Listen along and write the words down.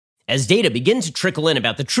As data begin to trickle in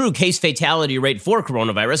about the true case fatality rate for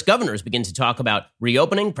coronavirus, governors begin to talk about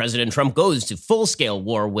reopening, President Trump goes to full-scale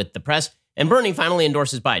war with the press, and Bernie finally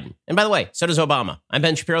endorses Biden. And by the way, so does Obama. I'm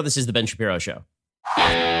Ben Shapiro. This is The Ben Shapiro Show.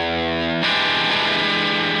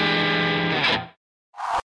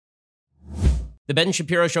 The Ben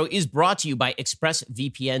Shapiro Show is brought to you by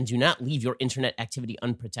ExpressVPN. Do not leave your internet activity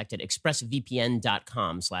unprotected.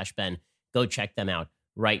 ExpressVPN.com/Ben. Go check them out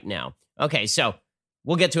right now. Okay, so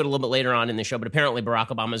we'll get to it a little bit later on in the show, but apparently Barack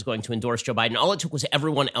Obama is going to endorse Joe Biden. All it took was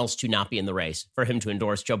everyone else to not be in the race for him to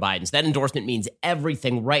endorse Joe Biden. So that endorsement means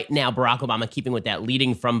everything right now. Barack Obama keeping with that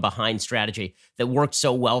leading from behind strategy that worked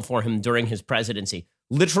so well for him during his presidency.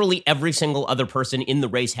 Literally every single other person in the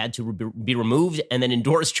race had to be removed and then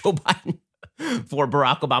endorse Joe Biden for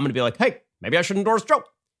Barack Obama to be like, hey, maybe I should endorse Joe.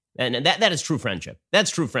 And that is true friendship. That's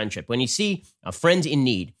true friendship. When you see a friend in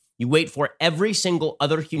need, you wait for every single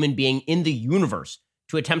other human being in the universe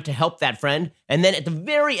to attempt to help that friend. And then at the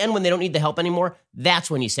very end, when they don't need the help anymore,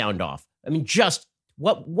 that's when you sound off. I mean, just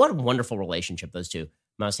what a wonderful relationship those two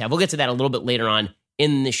must have. We'll get to that a little bit later on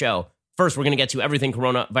in the show. First, we're going to get to everything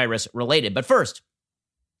coronavirus related. But first,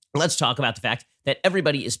 let's talk about the fact that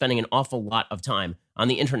everybody is spending an awful lot of time on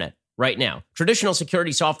the internet right now. Traditional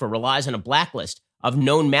security software relies on a blacklist of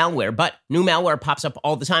known malware, but new malware pops up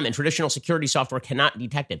all the time, and traditional security software cannot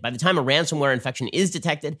detect it. By the time a ransomware infection is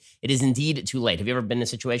detected, it is indeed too late. Have you ever been in a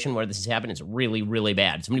situation where this has happened? It's really, really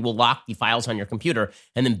bad. Somebody will lock the files on your computer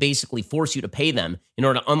and then basically force you to pay them in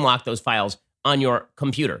order to unlock those files on your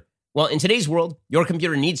computer. Well, in today's world, your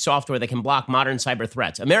computer needs software that can block modern cyber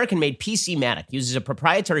threats. American-made PCmatic uses a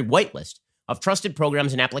proprietary whitelist of trusted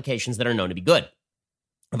programs and applications that are known to be good.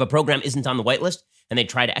 If a program isn't on the whitelist and they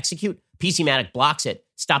try to execute, PCmatic blocks it,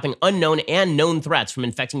 stopping unknown and known threats from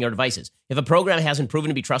infecting your devices. If a program hasn't proven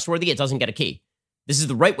to be trustworthy, it doesn't get a key. This is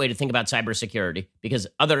the right way to think about cybersecurity because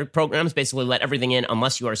other programs basically let everything in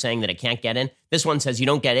unless you are saying that it can't get in. This one says you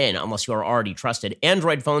don't get in unless you are already trusted.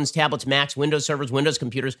 Android phones, tablets, Macs, Windows servers, Windows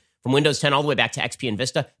computers, from Windows 10 all the way back to XP and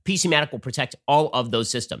Vista, PCmatic will protect all of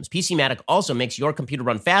those systems. PCmatic also makes your computer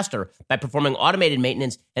run faster by performing automated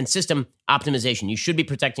maintenance and system optimization. You should be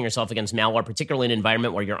protecting yourself against malware, particularly in an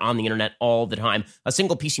environment where you're on the internet all the time. A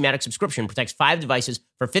single PCmatic subscription protects 5 devices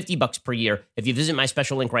for $50 per year. If you visit my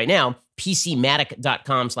special link right now,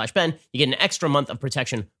 PCmatic.com/Ben, you get an extra month of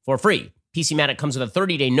protection for free. PCmatic comes with a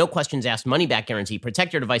 30-day, no-questions-asked money-back guarantee.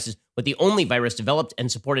 Protect your devices with the only virus developed and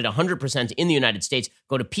supported 100% in the United States.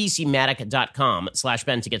 Go to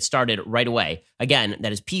PCmatic.com/Ben to get started right away. Again,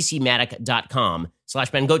 that is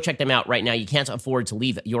PCmatic.com/Ben. Go check them out right now. You can't afford to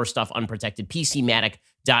leave your stuff unprotected.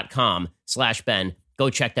 PCmatic.com/Ben. Go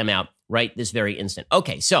check them out right this very instant.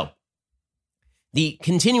 Okay, so the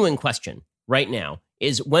continuing question right now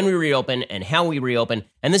is when we reopen and how we reopen.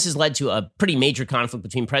 And this has led to a pretty major conflict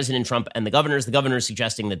between President Trump and the governors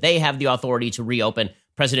suggesting that they have the authority to reopen,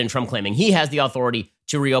 President Trump claiming he has the authority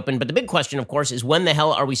to reopen. But the big question, of course, is when the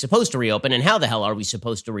hell are we supposed to reopen and how the hell are we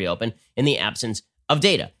supposed to reopen in the absence of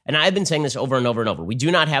data? And I've been saying this over and over and over. We do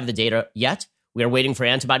not have the data yet. We are waiting for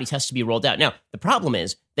antibody tests to be rolled out. Now, the problem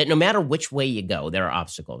is that no matter which way you go, there are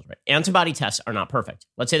obstacles, right? Antibody tests are not perfect.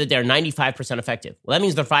 Let's say that they're 95% effective. Well, that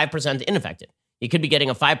means they're 5% ineffective. You could be getting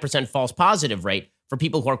a 5% false positive rate for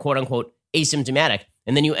people who are quote unquote asymptomatic.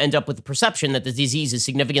 And then you end up with the perception that the disease is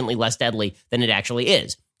significantly less deadly than it actually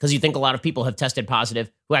is. Because you think a lot of people have tested positive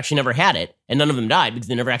who actually never had it, and none of them died because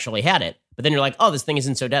they never actually had it. But then you're like, oh, this thing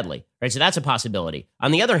isn't so deadly, right? So that's a possibility. On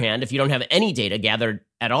the other hand, if you don't have any data gathered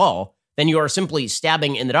at all, then you are simply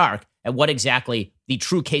stabbing in the dark at what exactly the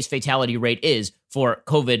true case fatality rate is for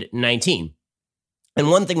COVID-19. And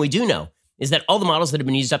one thing we do know is that all the models that have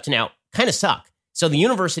been used up to now kind of suck. So the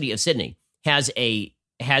University of Sydney has a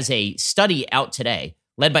study out today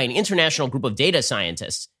led by an international group of data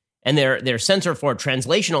scientists, and their Center for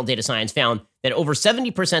Translational Data Science found that over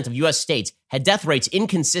 70% of U.S. states had death rates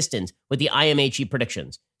inconsistent with the IMHE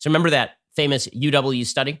predictions. So remember that famous UW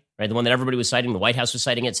study, right? The one that everybody was citing, the White House was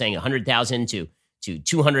citing it, saying 100,000 to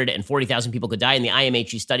 240,000 people could die. And the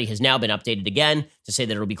IMHE study has now been updated again to say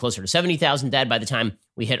that it'll be closer to 70,000 dead by the time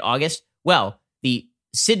we hit August. Well, the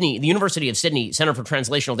University of Sydney Center for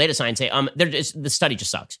Translational Data Science say the study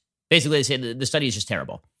just sucks. Basically, they say the study is just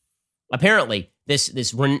terrible. Apparently,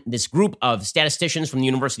 this group of statisticians from the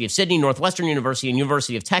University of Sydney, Northwestern University, and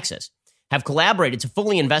University of Texas have collaborated to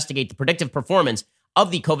fully investigate the predictive performance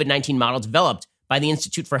of the COVID-19 model developed by the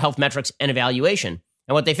Institute for Health Metrics and Evaluation.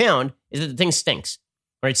 And what they found is that the thing stinks.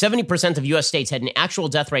 Right? 70% of U.S. states had an actual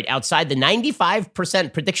death rate outside the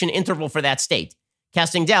 95% prediction interval for that state,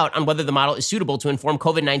 casting doubt on whether the model is suitable to inform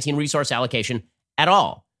COVID-19 resource allocation at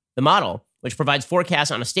all. The model, which provides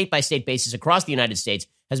forecasts on a state-by-state basis across the United States,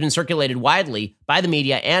 has been circulated widely by the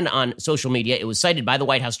media and on social media. It was cited by the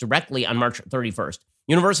White House directly on March 31st.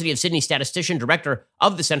 University of Sydney statistician, director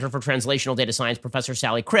of the Center for Translational Data Science, Professor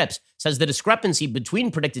Sally Cripps, says the discrepancy between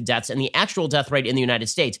predicted deaths and the actual death rate in the United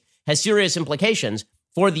States has serious implications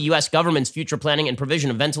for the U.S. government's future planning and provision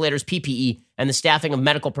of ventilators, PPE, and the staffing of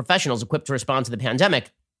medical professionals equipped to respond to the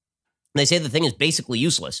pandemic. They say the thing is basically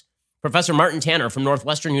useless. Professor Martin Tanner from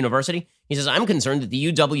Northwestern University, he says, I'm concerned that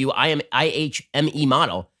the UW-IHME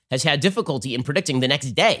model has had difficulty in predicting the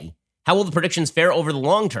next day. How will the predictions fare over the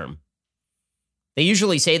long term? They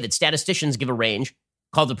usually say that statisticians give a range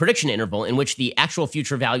called the prediction interval in which the actual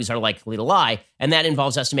future values are likely to lie, and that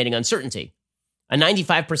involves estimating uncertainty. A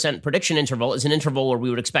 95% prediction interval is an interval where we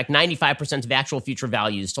would expect 95% of actual future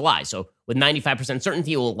values to lie. So with 95%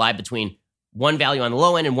 certainty, it will lie between one value on the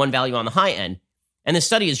low end and one value on the high end. And this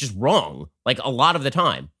study is just wrong, like a lot of the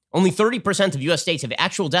time. Only 30% of U.S. states have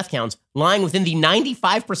actual death counts lying within the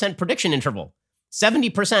 95% prediction interval.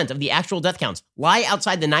 70% of the actual death counts lie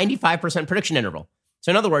outside the 95% prediction interval.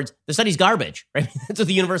 So in other words, the study's garbage, right? That's what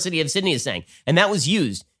the University of Sydney is saying. And that was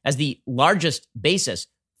used as the largest basis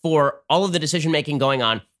for all of the decision-making going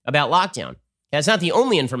on about lockdown. That's not the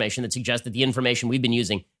only information that suggests that the information we've been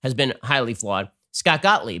using has been highly flawed. Scott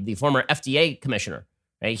Gottlieb, the former FDA commissioner,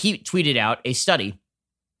 right, he tweeted out a study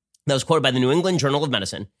that was quoted by the New England Journal of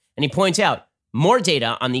Medicine, and he points out more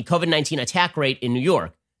data on the COVID-19 attack rate in New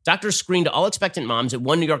York. Doctors screened all expectant moms at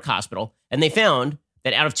one New York hospital, and they found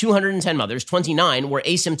that out of 210 mothers, 29 were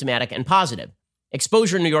asymptomatic and positive.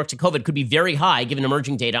 Exposure in New York to COVID could be very high given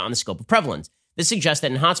emerging data on the scope of prevalence. This suggests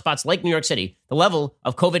that in hotspots like New York City, the level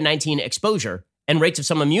of COVID-19 exposure and rates of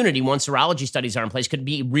some immunity once serology studies are in place could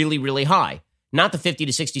be really, really high. Not the 50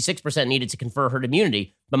 to 66% needed to confer herd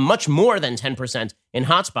immunity, but much more than 10% in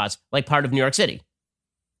hotspots like part of New York City.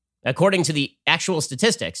 According to the actual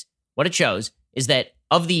statistics, what it shows is that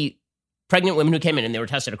of the pregnant women who came in and they were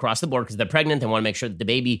tested across the board because they're pregnant, they want to make sure that the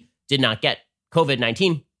baby did not get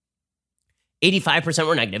COVID-19, 85%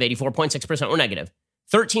 were negative, 84.6% were negative,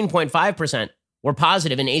 13.5% were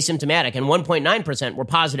positive and asymptomatic, and 1.9% were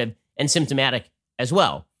positive and symptomatic as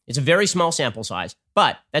well. It's a very small sample size,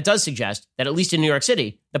 but that does suggest that at least in New York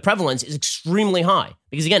City, the prevalence is extremely high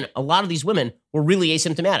because, again, a lot of these women were really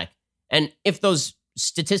asymptomatic. And if those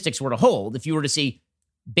statistics were to hold, if you were to see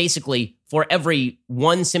basically for every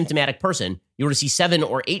one symptomatic person, you were to see 7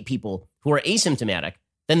 or 8 people who are asymptomatic,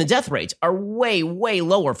 then the death rates are way, way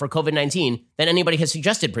lower for COVID-19 than anybody has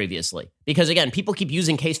suggested previously. Because again, people keep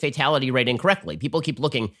using case fatality rate incorrectly. People keep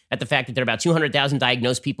looking at the fact that there are about 200,000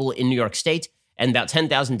 diagnosed people in New York State and about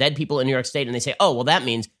 10,000 dead people in New York State. And they say, oh, well, that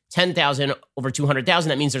means 10,000 over 200,000.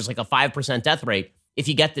 That means there's like a 5% death rate if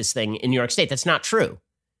you get this thing in New York State. That's not true.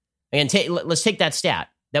 Again, let's take that stat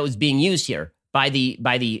that was being used here by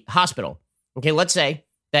the hospital. Okay, let's say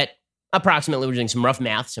that approximately, we're doing some rough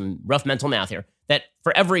math, some rough mental math here, that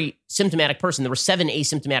for every symptomatic person, there were 7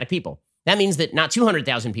 asymptomatic people. That means that not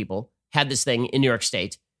 200,000 people had this thing in New York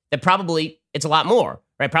State, that probably it's a lot more,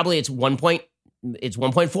 right? Probably it's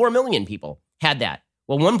 1.4 million people had that.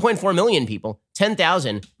 Well, 1.4 million people,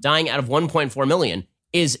 10,000 dying out of 1.4 million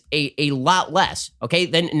is a lot less, okay?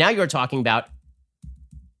 Then now you're talking about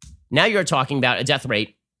a death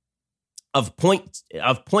rate of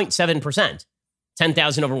 0.7%,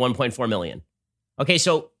 10,000 over 1.4 million. Okay,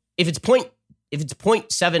 so if it's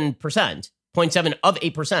 0.7%, 0.7 of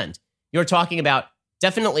 8%, you're talking about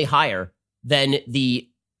definitely higher than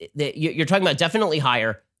you're talking about definitely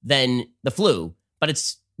higher than the flu, but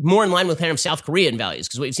it's more in line with kind of South Korean values,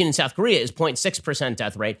 because what we've seen in South Korea is 0.6%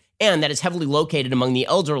 death rate, and that is heavily located among the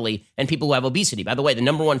elderly and people who have obesity. By the way, the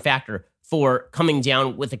number one factor for coming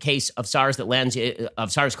down with a case of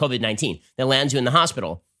SARS-CoV-19 that lands you in the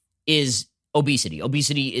hospital is obesity.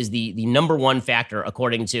 Obesity is the number one factor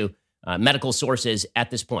according to medical sources at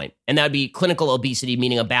this point. And that would be clinical obesity,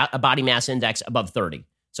 meaning a body mass index above 30.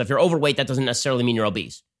 So if you're overweight, that doesn't necessarily mean you're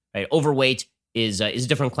obese, right? Overweight is a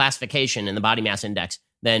different classification in the body mass index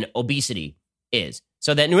than obesity is.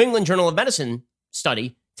 So that New England Journal of Medicine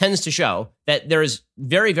study tends to show that there is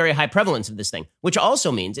very, very high prevalence of this thing, which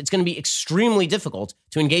also means it's going to be extremely difficult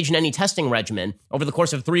to engage in any testing regimen over the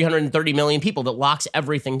course of 330 million people that locks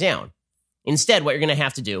everything down. Instead, what you're going to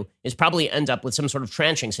have to do is probably end up with some sort of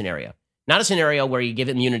tranching scenario, not a scenario where you give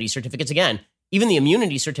immunity certificates. Again, even the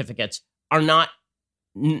immunity certificates are not,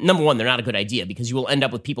 number one, they're not a good idea because you will end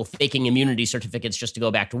up with people faking immunity certificates just to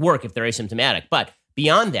go back to work if they're asymptomatic. But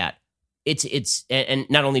beyond that, it's and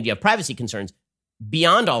not only do you have privacy concerns,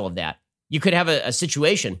 beyond all of that, you could have a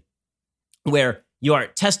situation where you are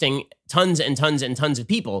testing tons and tons and tons of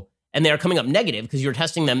people and they are coming up negative because you're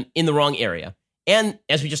testing them in the wrong area. And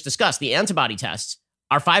as we just discussed, the antibody tests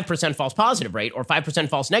our 5% false positive rate or 5%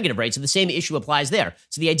 false negative rate. So the same issue applies there.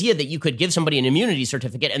 So the idea that you could give somebody an immunity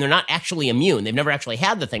certificate and they're not actually immune, they've never actually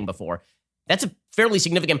had the thing before, that's a fairly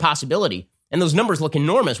significant possibility. And those numbers look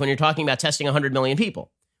enormous when you're talking about testing 100 million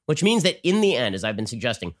people, which means that in the end, as I've been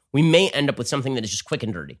suggesting, we may end up with something that is just quick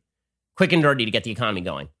and dirty to get the economy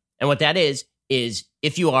going. And what that is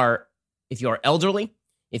if you are elderly,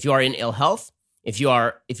 if you are in ill health, if you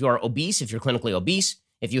are obese, if you're clinically obese,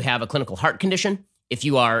 if you have a clinical heart condition, if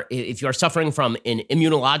you are suffering from an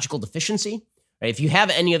immunological deficiency, right? If you have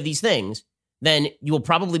any of these things, then you will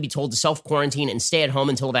probably be told to self-quarantine and stay at home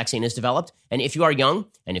until a vaccine is developed. And if you are young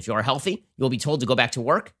and if you are healthy, you'll be told to go back to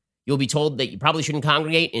work. You'll be told that you probably shouldn't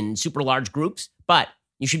congregate in super large groups, but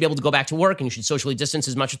you should be able to go back to work and you should socially distance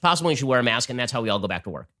as much as possible. And you should wear a mask, and that's how we all go back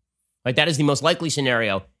to work. Right? That is the most likely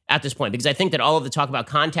scenario at this point, because I think that all of the talk about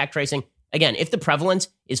contact tracing, again, if the prevalence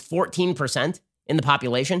is 14% in the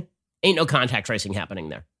population, ain't no contact tracing happening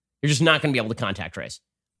there. You're just not going to be able to contact trace,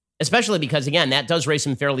 especially because, again, that does raise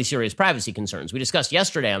some fairly serious privacy concerns. We discussed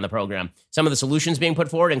yesterday on the program some of the solutions being put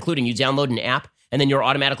forward, including you download an app and then you're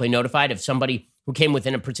automatically notified if somebody who came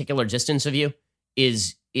within a particular distance of you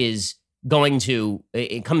is going to,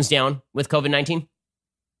 it comes down with COVID-19.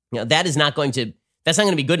 That's not going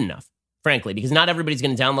to be good enough, frankly, because not everybody's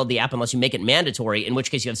going to download the app unless you make it mandatory, in which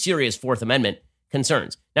case you have serious Fourth Amendment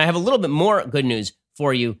concerns. Now, I have a little bit more good news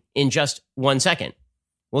for you in just 1 second.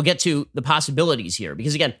 We'll get to the possibilities here,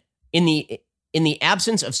 because again, in the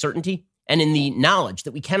absence of certainty and in the knowledge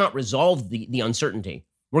that we cannot resolve the uncertainty,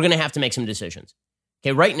 we're going to have to make some decisions.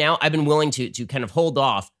 Okay, right now, I've been willing to kind of hold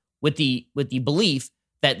off with the belief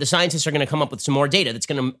that the scientists are going to come up with some more data that's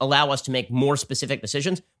going to allow us to make more specific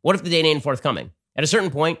decisions. What if the data ain't forthcoming? At a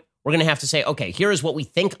certain point, we're going to have to say, okay, here is what we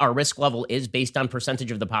think our risk level is based on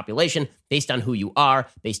percentage of the population, based on who you are,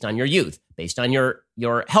 based on your youth, based on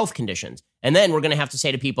your health conditions. And then we're going to have to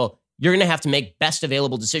say to people, you're going to have to make best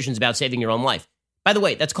available decisions about saving your own life. By the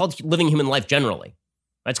way, that's called living human life generally.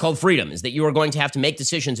 That's called freedom, is that you are going to have to make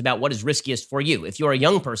decisions about what is riskiest for you. If you're a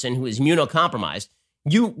young person who is immunocompromised,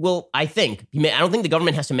 you will, I don't think the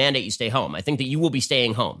government has to mandate you stay home. I think that you will be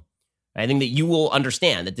staying home. I think that you will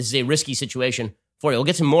understand that this is a risky situation for you. We'll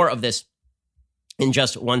get to more of this in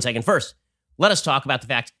just 1 second. First, let us talk about the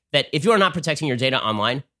fact that if you are not protecting your data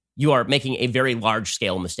online, you are making a very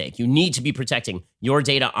large-scale mistake. You need to be protecting your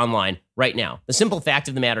data online right now. The simple fact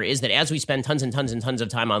of the matter is that as we spend tons and tons and tons of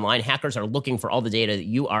time online, hackers are looking for all the data that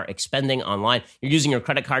you are expending online. You're using your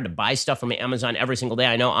credit card to buy stuff from Amazon every single day.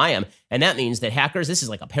 I know I am. And that means that hackers, this is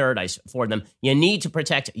like a paradise for them. You need to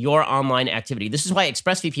protect your online activity. This is why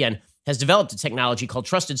ExpressVPN has developed a technology called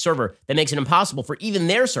Trusted Server that makes it impossible for even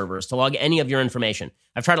their servers to log any of your information.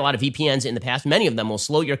 I've tried a lot of VPNs in the past. Many of them will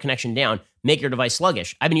slow your connection down, make your device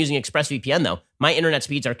sluggish. I've been using ExpressVPN, though. My internet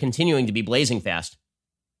speeds are continuing to be blazing fast.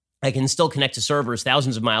 I can still connect to servers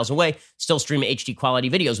thousands of miles away, still stream HD quality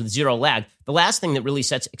videos with zero lag. The last thing that really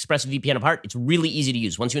sets ExpressVPN apart, it's really easy to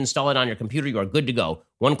use. Once you install it on your computer, you are good to go.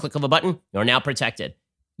 One click of a button, you're now protected.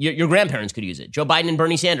 Your grandparents could use it. Joe Biden and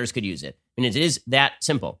Bernie Sanders could use it. I mean, it is that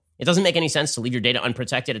simple. It doesn't make any sense to leave your data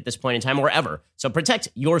unprotected at this point in time or ever. So protect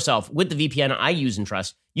yourself with the VPN I use and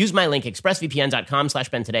trust. Use my link,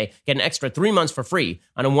 expressvpn.com/Ben today. Get an extra 3 months for free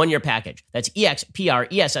on a 1-year package. That's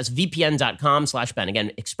expressvpn.com/Ben.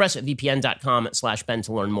 Again, expressvpn.com/Ben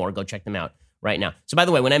to learn more. Go check them out right now. So by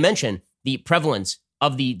the way, when I mention the prevalence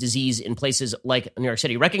of the disease in places like New York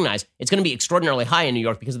City, recognize it's going to be extraordinarily high in New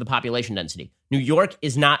York because of the population density. New York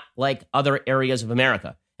is not like other areas of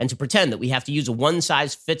America. And to pretend that we have to use a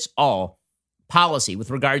one-size-fits-all policy with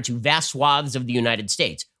regard to vast swaths of the United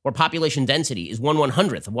States, where population density is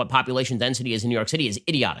 1/100th of what population density is in New York City, is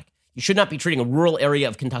idiotic. You should not be treating a rural area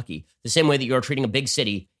of Kentucky the same way that you're treating a big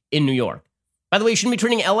city in New York. By the way, you shouldn't be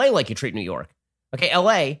treating LA like you treat New York. Okay,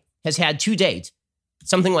 LA has had to date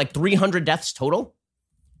something like 300 deaths total.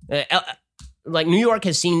 Like New York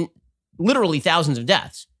has seen literally thousands of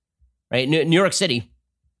deaths, right? New York City,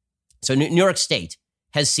 so New York State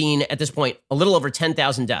has seen at this point a little over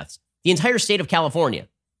 10,000 deaths. The entire state of California,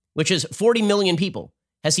 which is 40 million people,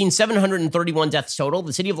 has seen 731 deaths total.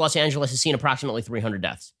 The city of Los Angeles has seen approximately 300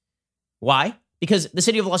 deaths. Why? Because the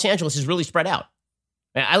city of Los Angeles is really spread out.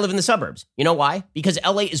 I live in the suburbs. You know why? Because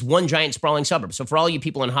LA is one giant sprawling suburb. So for all you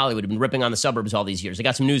people in Hollywood who've been ripping on the suburbs all these years, I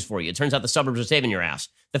got some news for you. It turns out the suburbs are saving your ass.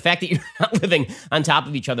 The fact that you're not living on top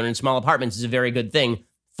of each other in small apartments is a very good thing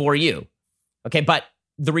for you. Okay, but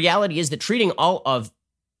the reality is that treating all of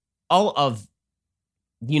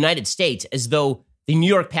the United States as though the New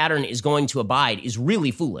York pattern is going to abide is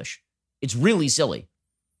really foolish. It's really silly.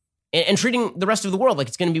 And treating the rest of the world like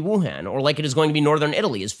it's going to be Wuhan or like it is going to be Northern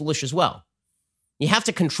Italy is foolish as well. You have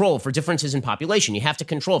to control for differences in population. You have to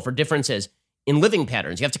control for differences in living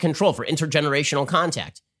patterns. You have to control for intergenerational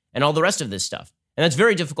contact and all the rest of this stuff. And that's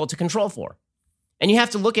very difficult to control for. And you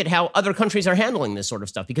have to look at how other countries are handling this sort of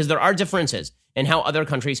stuff, because there are differences in how other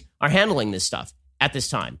countries are handling this stuff at this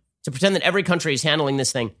time. To pretend that every country is handling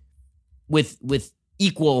this thing with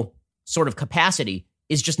equal sort of capacity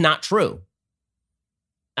is just not true.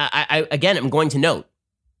 Again, I'm going to note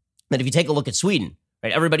that if you take a look at Sweden,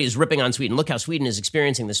 right, everybody is ripping on Sweden. Look how Sweden is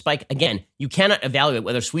experiencing the spike. Again, you cannot evaluate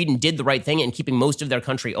whether Sweden did the right thing in keeping most of their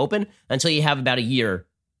country open until you have about a year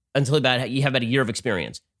of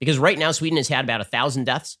experience. Because right now, Sweden has had about 1,000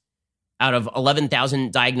 deaths out of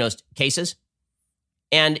 11,000 diagnosed cases.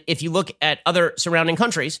 And if you look at other surrounding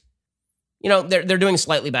countries, they're doing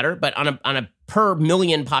slightly better, but on a per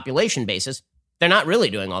million population basis, they're not really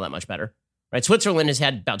doing all that much better. Right? Switzerland has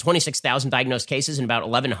had about 26,000 diagnosed cases and about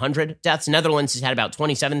 1,100 deaths. Netherlands has had about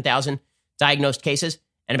 27,000 diagnosed cases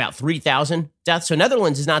and about 3,000 deaths. So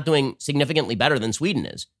Netherlands is not doing significantly better than Sweden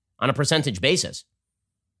is on a percentage basis.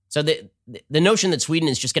 So the notion that Sweden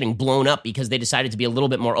is just getting blown up because they decided to be a little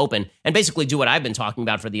bit more open and basically do what I've been talking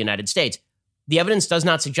about for the United States, the evidence does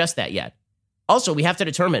not suggest that yet. Also, we have to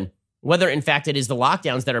determine whether, in fact, it is the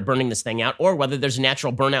lockdowns that are burning this thing out or whether there's a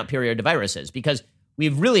natural burnout period to viruses, because we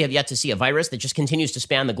really have yet to see a virus that just continues to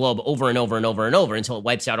span the globe over and over and over and over until it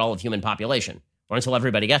wipes out all of human population or until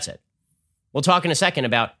everybody gets it. We'll talk in a second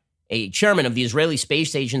about a chairman of the Israeli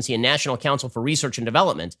Space Agency and National Council for Research and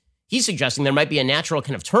Development. He's suggesting there might be a natural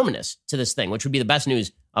kind of terminus to this thing, which would be the best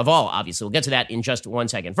news of all, obviously. We'll get to that in just 1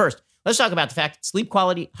 second. First, let's talk about the fact sleep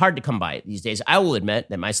quality, hard to come by these days. I will admit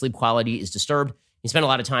that my sleep quality is disturbed. You spend a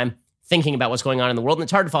lot of time thinking about what's going on in the world, and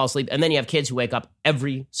it's hard to fall asleep. And then you have kids who wake up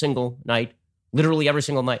every single night, literally every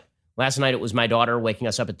single night. Last night, it was my daughter waking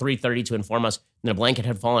us up at 3:30 to inform us that a blanket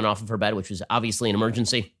had fallen off of her bed, which was obviously an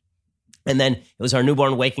emergency. And then it was our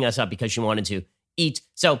newborn waking us up because she wanted to eat.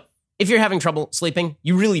 So if you're having trouble sleeping,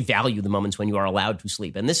 you really value the moments when you are allowed to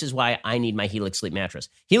sleep. And this is why I need my Helix Sleep mattress.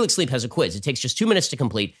 Helix Sleep has a quiz. It takes just 2 minutes to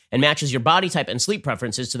complete and matches your body type and sleep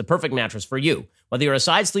preferences to the perfect mattress for you. Whether you're a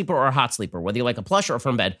side sleeper or a hot sleeper, whether you like a plush or a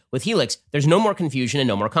firm bed, with Helix, there's no more confusion and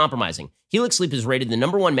no more compromising. Helix Sleep is rated the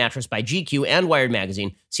 #1 mattress by GQ and Wired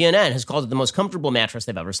Magazine. CNN has called it the most comfortable mattress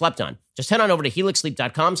they've ever slept on. Just head on over to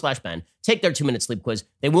helixsleep.com/Ben. Take their 2-minute sleep quiz.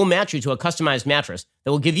 They will match you to a customized mattress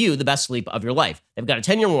that will give you the best sleep of your life. They've got a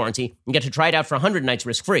 10-year warranty and get to try it out for 100 nights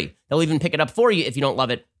risk-free. They'll even pick it up for you if you don't love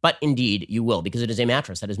it, but indeed you will, because it is a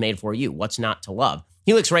mattress that is made for you. What's not to love?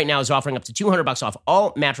 Helix right now is offering up to $200 off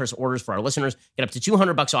all mattress orders for our listeners. Get up to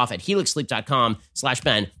 $200 off at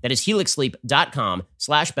helixsleep.com/Ben. That is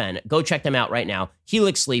helixsleep.com/Ben. Go check them out right now.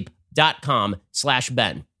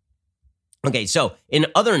 helixsleep.com/Ben. Okay, so in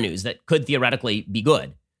other news that could theoretically be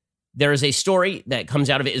good, there is a story that comes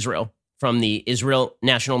out of Israel from the Israel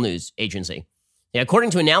National News Agency. According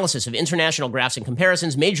to analysis of international graphs and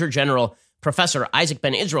comparisons, Major General Professor Isaac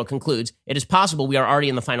Ben Israel concludes it is possible we are already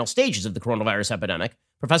in the final stages of the coronavirus epidemic.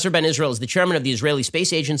 Professor Ben Israel is the chairman of the Israeli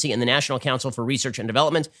Space Agency and the National Council for Research and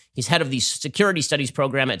Development. He's head of the Security Studies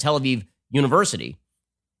program at Tel Aviv University.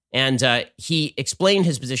 And he explained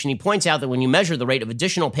his position. He points out that when you measure the rate of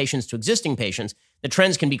additional patients to existing patients, the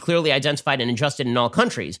trends can be clearly identified and adjusted in all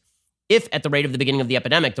countries. If at the rate of the beginning of the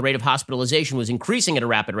epidemic, the rate of hospitalization was increasing at a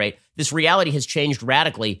rapid rate, this reality has changed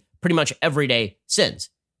radically pretty much every day since.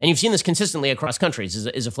 And you've seen this consistently across countries,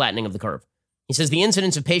 is a flattening of the curve. He says the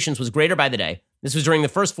incidence of patients was greater by the day. This was during the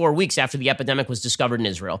first 4 weeks after the epidemic was discovered in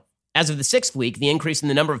Israel. As of the 6th week, the increase in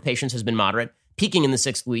the number of patients has been moderate, peaking in the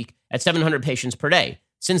 6th week at 700 patients per day.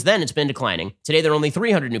 Since then, it's been declining. Today, there are only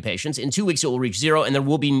 300 new patients. In 2 weeks, it will reach 0, and there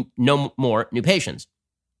will be no more new patients.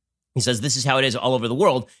 He says this is how it is all over the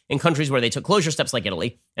world, in countries where they took closure steps like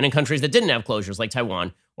Italy, and in countries that didn't have closures like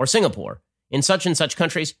Taiwan or Singapore. In such and such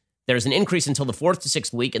countries, there's an increase until the 4th to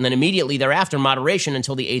 6th week, and then immediately thereafter, moderation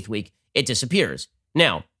until the 8th week, it disappears.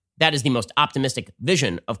 Now, that is the most optimistic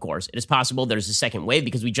vision, of course. It is possible there's a second wave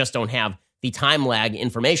because we just don't have the time lag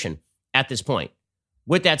information at this point.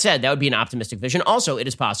 With that said, that would be an optimistic vision. Also, it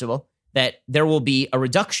is possible that there will be a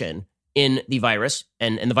reduction in the virus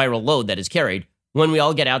and the viral load that is carried when we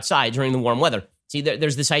all get outside during the warm weather. See,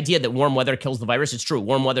 there's this idea that warm weather kills the virus. It's true.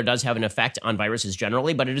 Warm weather does have an effect on viruses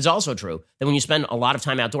generally, but it is also true that when you spend a lot of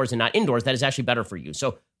time outdoors and not indoors, that is actually better for you.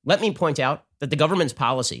 So let me point out that the government's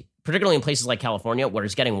policy, particularly in places like California, where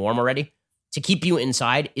it's getting warm already, to keep you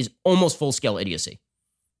inside is almost full-scale idiocy.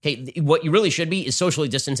 Okay, what you really should be is socially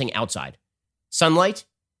distancing outside. Sunlight,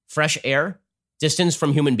 fresh air, distance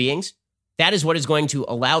from human beings, that is what is going to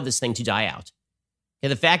allow this thing to die out. Okay,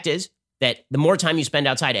 the fact is that the more time you spend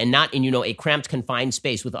outside and not in, a cramped, confined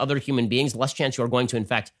space with other human beings, the less chance you are going to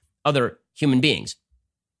infect other human beings.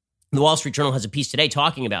 The Wall Street Journal has a piece today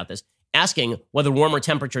talking about this, asking whether warmer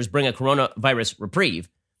temperatures bring a coronavirus reprieve.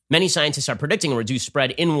 Many scientists are predicting a reduced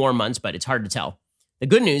spread in warm months, but it's hard to tell. The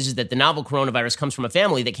good news is that the novel coronavirus comes from a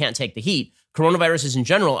family that can't take the heat. Coronaviruses in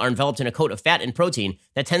general are enveloped in a coat of fat and protein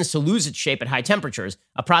that tends to lose its shape at high temperatures,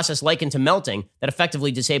 a process likened to melting that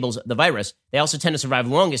effectively disables the virus. They also tend to survive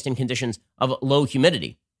longest in conditions of low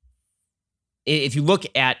humidity. If you look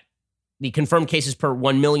at the confirmed cases per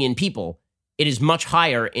 1 million people, it is much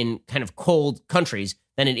higher in kind of cold countries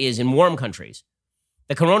than it is in warm countries.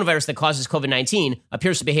 The coronavirus that causes COVID-19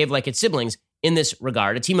 appears to behave like its siblings in this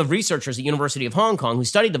regard. A team of researchers at the University of Hong Kong who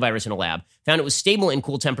studied the virus in a lab found it was stable in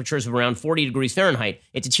cool temperatures of around 40 degrees Fahrenheit.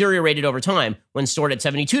 It deteriorated over time when stored at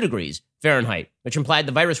 72 degrees Fahrenheit, which implied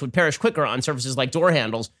the virus would perish quicker on surfaces like door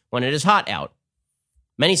handles when it is hot out.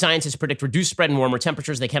 Many scientists predict reduced spread in warmer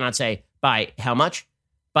temperatures. They cannot say by how much.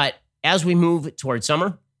 But as we move towards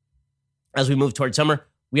summer,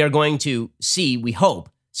 we are going to see, we hope,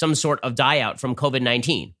 some sort of die out from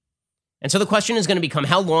COVID-19. And so the question is going to become,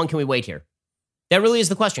 how long can we wait here? That really is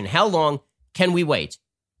the question. How long can we wait?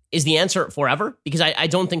 Is the answer forever? Because I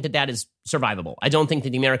don't think that is survivable. I don't think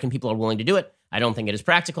that the American people are willing to do it. I don't think it is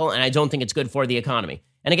practical, and I don't think it's good for the economy.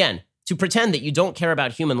 And again, to pretend that you don't care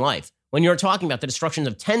about human life when you're talking about the destruction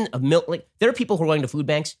of there are people who are going to food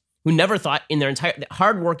banks who never thought in their entire,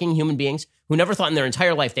 hardworking human beings who never thought in their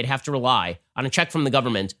entire life they'd have to rely on a check from the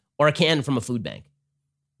government or a can from a food bank.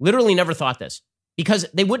 Literally never thought this because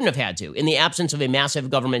they wouldn't have had to in the absence of a massive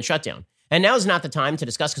government shutdown. And now is not the time to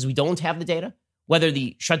discuss, because we don't have the data, whether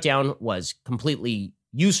the shutdown was completely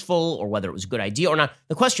useful or whether it was a good idea or not.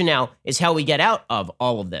 The question now is how we get out of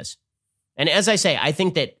all of this. And as I say, I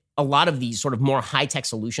think that a lot of these sort of more high-tech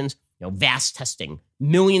solutions, vast testing,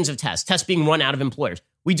 millions of tests being run out of employers.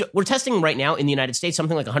 We're testing right now in the United States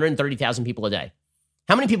something like 130,000 people a day.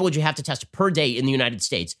 How many people would you have to test per day in the United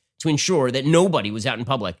States to ensure that nobody was out in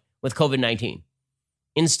public with COVID-19?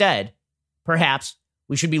 Instead, perhaps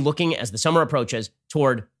we should be looking, as the summer approaches,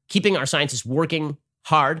 toward keeping our scientists working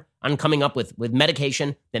hard on coming up with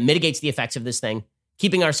medication that mitigates the effects of this thing,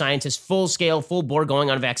 keeping our scientists full scale, full bore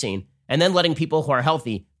going on a vaccine, and then letting people who are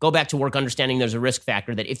healthy go back to work understanding there's a risk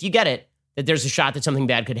factor that if you get it, that there's a shot that something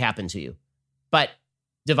bad could happen to you. But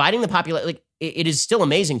dividing the population, it is still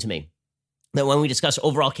amazing to me that when we discuss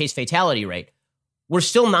overall case fatality rate, we're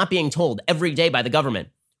still not being told every day by the government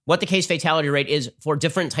what the case fatality rate is for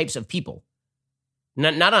different types of people.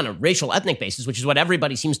 Not on a racial ethnic basis, which is what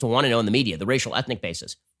everybody seems to want to know in the media, the racial ethnic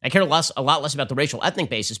basis. I care a lot less about the racial ethnic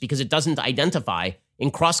basis because it doesn't identify in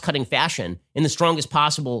cross-cutting fashion, in the strongest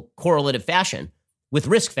possible correlative fashion, with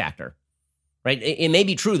risk factor. Right? It may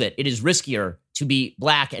be true that it is riskier to be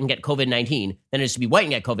black and get COVID-19 than it is to be white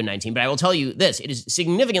and get COVID-19. But I will tell you this, it is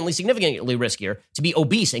significantly riskier to be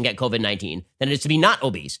obese and get COVID-19 than it is to be not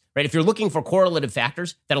obese, right? If you're looking for correlative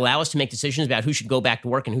factors that allow us to make decisions about who should go back to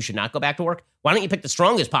work and who should not go back to work, why don't you pick the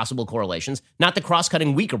strongest possible correlations, not the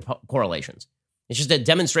cross-cutting weaker correlations? It's just a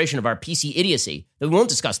demonstration of our PC idiocy that we won't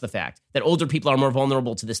discuss the fact that older people are more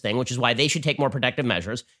vulnerable to this thing, which is why they should take more protective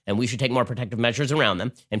measures, and we should take more protective measures around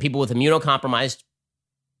them. And people with immunocompromised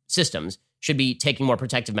systems should be taking more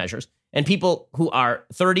protective measures. And people who are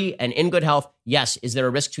 30 and in good health, yes, is there a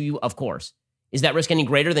risk to you? Of course. Is that risk any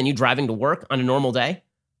greater than you driving to work on a normal day?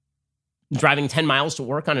 Driving 10 miles to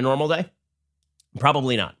work on a normal day?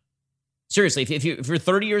 Probably not. Seriously, if you're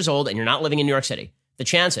 30 years old and you're not living in New York City, the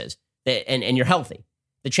chances that, and you're healthy,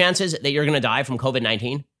 the chances that you're going to die from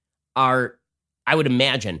COVID-19 are, I would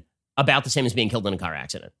imagine, about the same as being killed in a car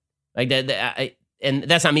accident. And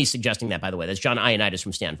that's not me suggesting that, by the way. That's John Ioannidis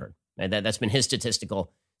from Stanford. That's been his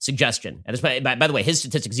statistical suggestion. And by the way, his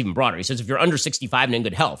statistic is even broader. He says if you're under 65 and in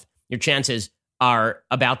good health, your chances are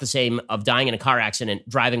about the same of dying in a car accident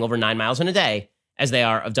driving over 9 miles in a day as they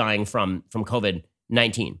are of dying from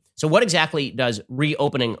COVID-19. So what exactly does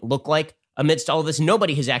reopening look like? Amidst all of this,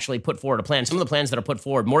 nobody has actually put forward a plan. Some of the plans that are put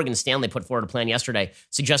forward, Morgan Stanley put forward a plan yesterday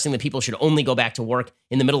suggesting that people should only go back to work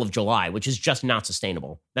in the middle of July, which is just not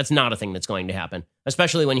sustainable. That's not a thing that's going to happen,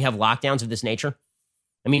 especially when you have lockdowns of this nature.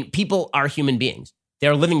 I mean, people are human beings. They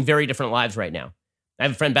are living very different lives right now. I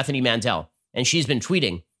have a friend, Bethany Mandel, and she's been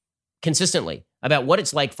tweeting consistently about what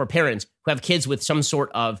it's like for parents who have kids with some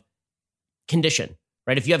sort of condition,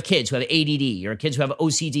 right? If you have kids who have ADD, or kids who have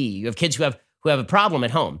OCD, you have kids who have a problem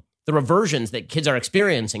at home, the reversions that kids are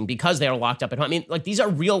experiencing because they are locked up at home. I mean, these are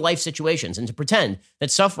real life situations. And to pretend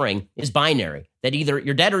that suffering is binary, that either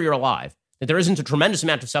you're dead or you're alive, that there isn't a tremendous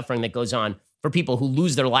amount of suffering that goes on for people who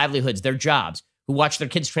lose their livelihoods, their jobs, who watch their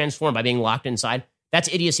kids transform by being locked inside,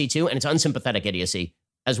 that's idiocy too, and it's unsympathetic idiocy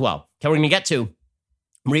as well. Okay, we're going to get to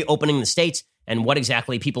reopening the states and what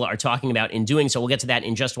exactly people are talking about in doing so. We'll get to that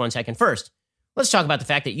in just 1 second. First, let's talk about the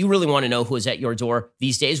fact that you really want to know who is at your door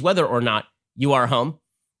these days, whether or not you are home.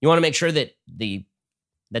 You want to make sure that the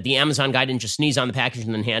Amazon guy didn't just sneeze on the package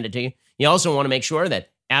and then hand it to you. You also want to make sure that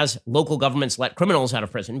as local governments let criminals out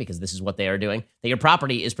of prison, because this is what they are doing, that your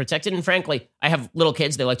property is protected. And frankly, I have little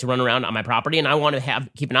kids. They like to run around on my property, and I want to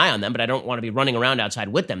keep an eye on them, but I don't want to be running around outside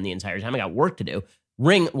with them the entire time. I got work to do.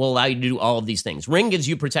 Ring will allow you to do all of these things. Ring gives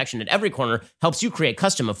you protection at every corner, helps you create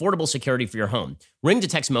custom, affordable security for your home. Ring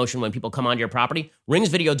detects motion when people come onto your property. Ring's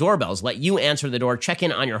video doorbells let you answer the door, check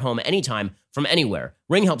in on your home anytime from anywhere.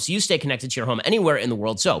 Ring helps you stay connected to your home anywhere in the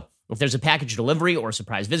world. So if there's a package delivery or a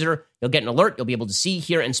surprise visitor, you'll get an alert. You'll be able to see,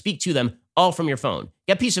 hear, and speak to them all from your phone.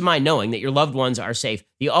 Get peace of mind knowing that your loved ones are safe.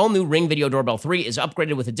 The all-new Ring Video Doorbell 3 is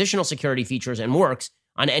upgraded with additional security features and works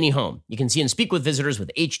on any home. You can see and speak with visitors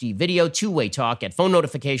with HD video, two-way talk, get phone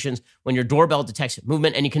notifications when your doorbell detects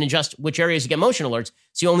movement, and you can adjust which areas you get motion alerts,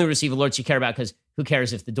 so you only receive alerts you care about, because who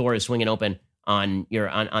cares if the door is swinging open in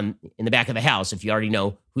the back of the house if you already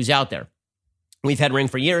know who's out there. We've had Ring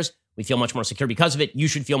for years. We feel much more secure because of it. You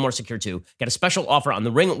should feel more secure too. Get a special offer on the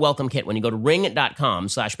Ring Welcome Kit when you go to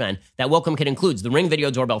ring.com/Ben. That welcome kit includes the Ring Video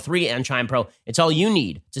Doorbell 3 and Chime Pro. It's all you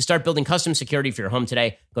need to start building custom security for your home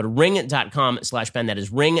today. Go to ring.com/Ben. That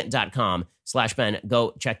is ring.com/Ben.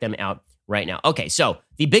 Go check them out right now. Okay, so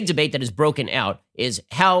the big debate that is broken out is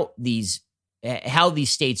how these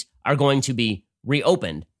states are going to be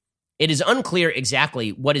reopened. It is unclear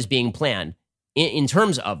exactly what is being planned in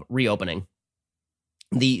terms of reopening.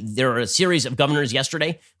 There are a series of governors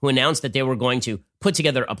yesterday who announced that they were going to put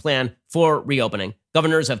together a plan for reopening.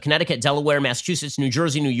 Governors of Connecticut, Delaware, Massachusetts, New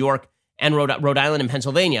Jersey, New York, and Rhode Island and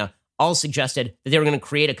Pennsylvania all suggested that they were going to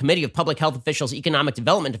create a committee of public health officials, economic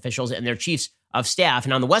development officials, and their chiefs of staff.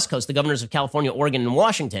 And on the West Coast, the governors of California, Oregon, and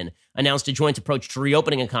Washington announced a joint approach to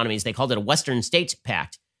reopening economies. They called it a Western States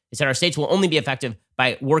Pact. They said our states will only be effective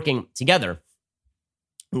by working together.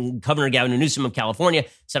 Governor Gavin Newsom of California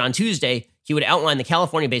said on Tuesday he would outline the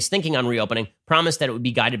California-based thinking on reopening, promised that it would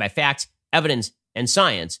be guided by facts, evidence, and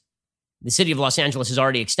science. The city of Los Angeles has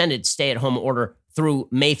already extended stay-at-home order through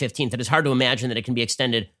May 15th. It is hard to imagine that it can be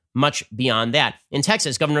extended much beyond that. In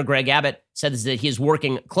Texas, Governor Greg Abbott said that he is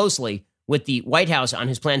working closely with the White House on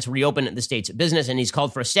his plan to reopen the state's business, and he's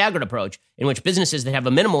called for a staggered approach in which businesses that have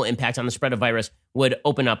a minimal impact on the spread of virus would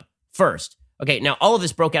open up first. Okay, now all of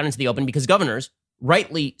this broke out into the open because governors,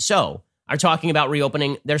 rightly so, are talking about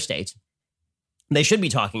reopening their states. They should be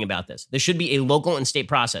talking about this. There should be a local and state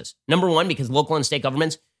process. Number one, because local and state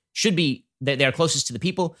governments should be, they're closest to the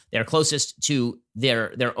people. They're closest to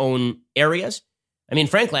their own areas. I mean,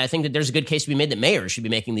 frankly, I think that there's a good case to be made that mayors should be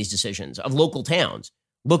making these decisions of local towns,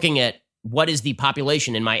 looking at what is the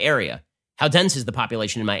population in my area? How dense is the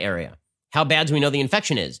population in my area? How bad do we know the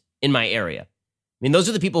infection is in my area? I mean, those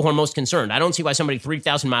are the people who are most concerned. I don't see why somebody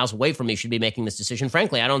 3,000 miles away from me should be making this decision.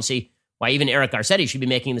 Frankly, I don't see why even Eric Garcetti should be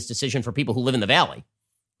making this decision for people who live in the valley.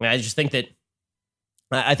 I just think that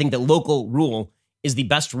local rule is the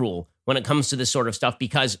best rule when it comes to this sort of stuff,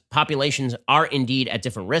 because populations are indeed at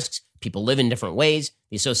different risks. People live in different ways.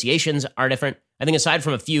 The associations are different. I think aside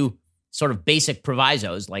from a few sort of basic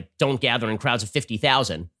provisos, like don't gather in crowds of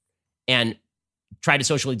 50,000 and try to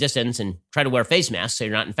socially distance and try to wear face masks so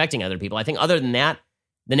you're not infecting other people, I think other than that,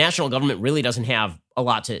 the national government really doesn't have a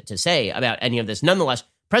lot to say about any of this. Nonetheless,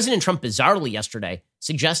 President Trump bizarrely yesterday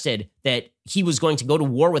suggested that he was going to go to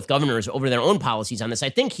war with governors over their own policies on this. I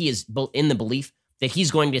think he is in the belief that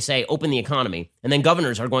he's going to say, open the economy, and then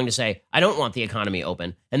governors are going to say, I don't want the economy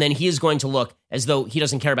open. And then he is going to look as though he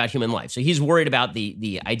doesn't care about human life. So he's worried about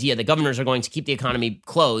the idea that governors are going to keep the economy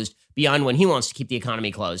closed beyond when he wants to keep the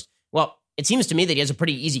economy closed. Well, it seems to me that he has a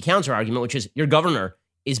pretty easy counter argument, which is your governor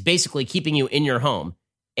is basically keeping you in your home.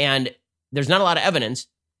 And there's not a lot of evidence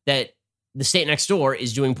that the state next door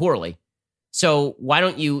is doing poorly. So why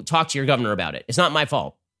don't you talk to your governor about it? It's not my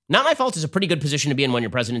fault. Not my fault is a pretty good position to be in when you're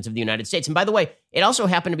president of the United States. And by the way, it also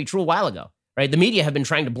happened to be true a while ago, right? The media have been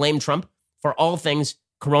trying to blame Trump for all things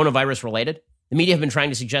coronavirus related. The media have been trying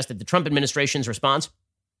to suggest that the Trump administration's response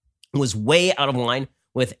was way out of line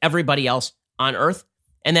with everybody else on earth.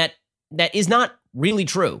 And that is not really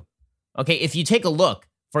true. Okay, if you take a look,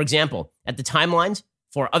 for example, at the timelines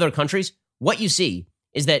for other countries, what you see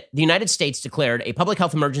is that the United States declared a public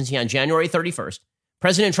health emergency on January 31st.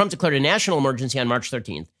 President Trump declared a national emergency on March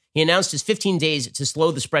 13th. He announced his 15 days to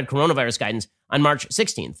slow the spread coronavirus guidance on March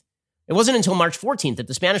 16th. It wasn't until March 14th that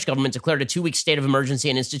the Spanish government declared a 2-week state of emergency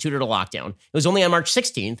and instituted a lockdown. It was only on March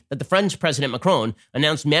 16th that the French President Macron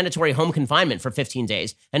announced mandatory home confinement for 15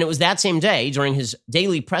 days. And it was that same day, during his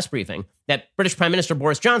daily press briefing, that British Prime Minister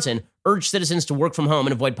Boris Johnson urged citizens to work from home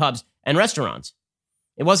and avoid pubs and restaurants.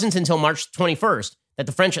 It wasn't until March 21st that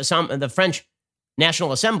the French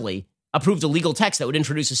National Assembly approved a legal text that would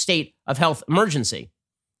introduce a state of health emergency.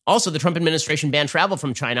 Also, the Trump administration banned travel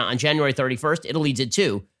from China on January 31st. Italy did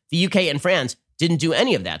too. The UK and France didn't do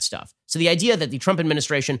any of that stuff. So the idea that the Trump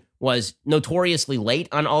administration was notoriously late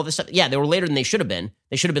on all this stuff, yeah, they were later than they should have been.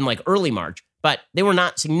 They should have been like early March, but they were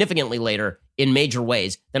not significantly later in major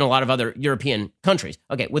ways than a lot of other European countries.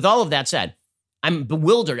 Okay, with all of that said, I'm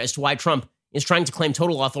bewildered as to why Trump is trying to claim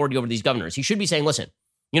total authority over these governors. He should be saying, listen,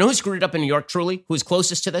 you know who screwed it up in New York truly, who is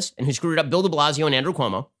closest to this, and who screwed it up? Bill de Blasio and Andrew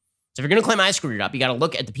Cuomo. So if you're going to claim I screwed it up, you got to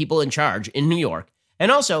look at the people in charge in New York.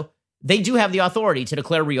 And also, they do have the authority to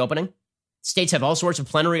declare reopening. States have all sorts of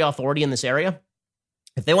plenary authority in this area.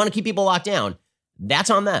 If they want to keep people locked down, that's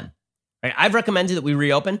on them. Right? I've recommended that we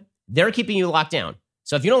reopen. They're keeping you locked down.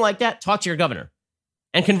 So if you don't like that, talk to your governor.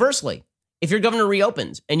 And conversely, if your governor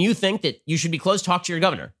reopens and you think that you should be closed, talk to your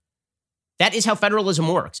governor. That is how federalism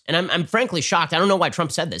works. And I'm frankly shocked. I don't know why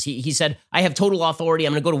Trump said this. He said, I have total authority.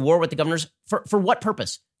 I'm going to go to war with the governors. For what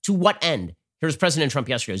purpose? To what end? Here's President Trump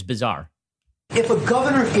yesterday. It was bizarre. If a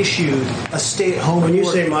governor issued a stay-at-home when you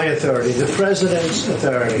say my authority, the president's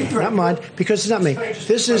authority, not mine, because it's not me.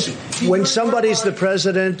 This is when somebody's the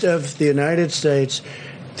president of the United States,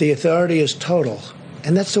 the authority is total.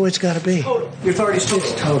 And that's the way it's got to be. Total. Your authority is total.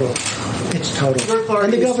 It's total. It's total.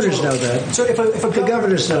 And the governors know that. So if the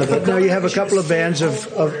governors know that. Now you have a couple of bands of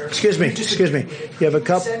excuse me. You have a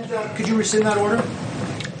couple. Could you rescind that order?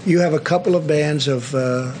 You have a couple of bands of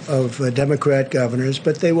Democrat governors,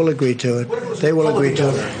 but they will agree to it. They will agree to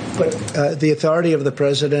it. But the authority of the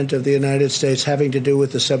President of the United States having to do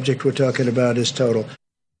with the subject we're talking about is total.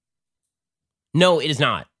 No, it is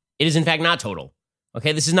not. It is, in fact, not total.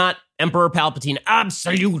 Okay, this is not Emperor Palpatine,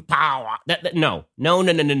 absolute power. No. No.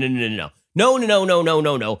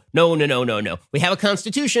 We have a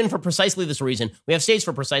constitution for precisely this reason. We have states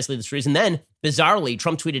for precisely this reason. Then, bizarrely,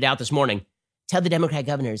 Trump tweeted out this morning, tell the Democrat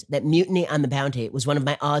governors that Mutiny on the Bounty was one of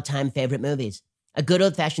my all-time favorite movies. A good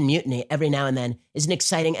old-fashioned mutiny every now and then is an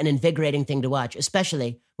exciting and invigorating thing to watch,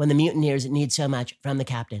 especially when the mutineers need so much from the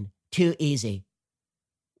captain. Too easy.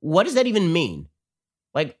 What does that even mean?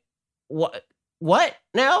 Like, what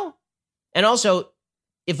now? And also,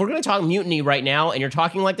 if we're going to talk mutiny right now and you're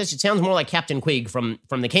talking like this, it sounds more like Captain Queeg from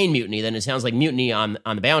the Caine Mutiny than it sounds like Mutiny on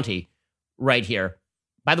the Bounty right here.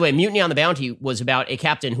 By the way, Mutiny on the Bounty was about a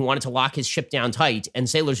captain who wanted to lock his ship down tight and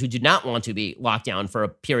sailors who did not want to be locked down for a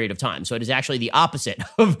period of time. So it is actually the opposite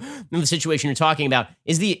of the situation you're talking about.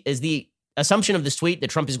 Is the assumption of this tweet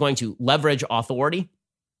that Trump is going to leverage authority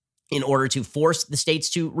in order to force the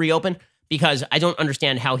states to reopen? Because I don't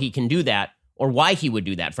understand how he can do that or why he would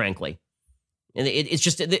do that, frankly. And it's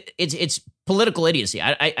just, it's political idiocy.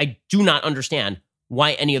 I do not understand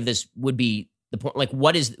why any of this would be the point. Like,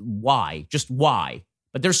 what is, why? Just why?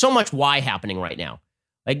 But there's so much why happening right now.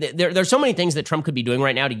 Like, there's so many things that Trump could be doing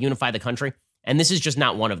right now to unify the country, and this is just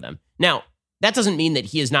not one of them. Now, that doesn't mean that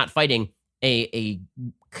he is not fighting a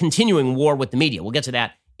continuing war with the media. We'll get to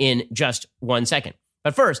that in just 1 second.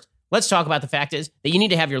 But first, let's talk about the fact is that you need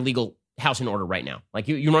to have your legal house in order right now. Like,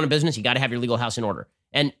 you run a business, you got to have your legal house in order.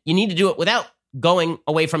 And you need to do it without going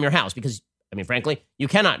away from your house because, I mean, frankly, you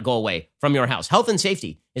cannot go away from your house. Health and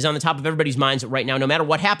safety is on the top of everybody's minds right now. No matter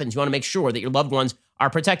what happens, you want to make sure that your loved ones are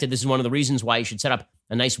protected. This is one of the reasons why you should set up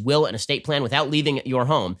a nice will and estate plan without leaving your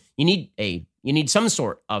home. You need some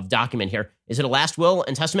sort of document here. Is it a last will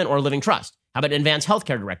and testament or a living trust? How about an advanced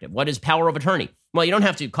healthcare directive? What is power of attorney? Well, you don't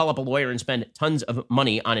have to call up a lawyer and spend tons of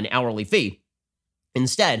money on an hourly fee.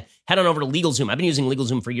 Instead, head on over to LegalZoom. I've been using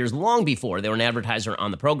LegalZoom for years, long before they were an advertiser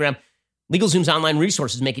on the program. LegalZoom's online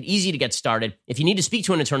resources make it easy to get started. If you need to speak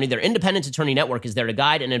to an attorney, their independent attorney network is there to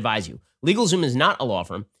guide and advise you. LegalZoom is not a law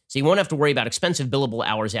firm, so you won't have to worry about expensive billable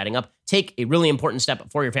hours adding up. Take a really important step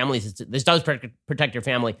for your family. This does protect your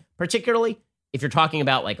family, particularly if you're talking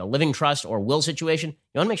about like a living trust or will situation.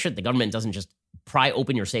 You want to make sure that the government doesn't just pry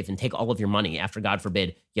open your safe and take all of your money after, God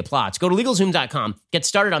forbid, you plots. Go to LegalZoom.com. Get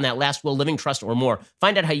started on that last will, living trust, or more.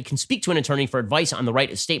 Find out how you can speak to an attorney for advice on the right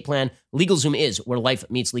estate plan. LegalZoom is where life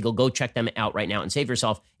meets legal. Go check them out right now and save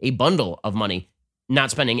yourself a bundle of money, not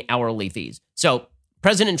spending hourly fees. So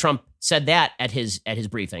President Trump said that at his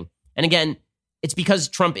briefing. And again, it's because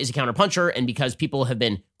Trump is a counterpuncher and because people have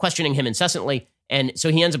been questioning him incessantly. And so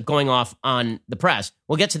he ends up going off on the press.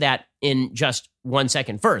 We'll get to that in just 1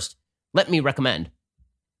 second. First, let me recommend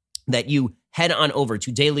that you head on over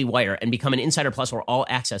to Daily Wire and become an Insider Plus or All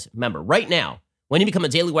Access member. Right now, when you become a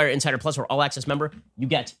Daily Wire Insider Plus or All Access member, you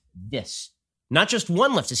get this. Not just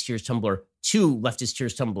one Leftist Tears tumbler, 2 Leftist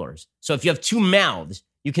Tears tumblers. So if you have 2 mouths,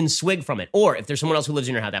 you can swig from it. Or if there's someone else who lives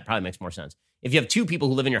in your house, that probably makes more sense. If you have 2 people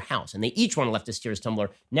who live in your house and they each want a Leftist Tears tumbler,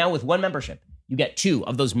 now with 1 membership, you get 2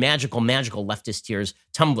 of those magical Leftist Tears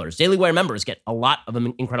tumblers. Daily Wire members get a lot of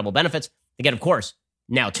incredible benefits. They get, of course,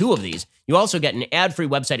 now 2 of these. You also get an ad-free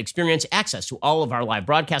website experience, access to all of our live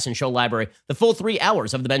broadcasts and show library, the full 3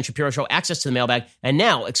 hours of The Ben Shapiro Show, access to the mailbag, and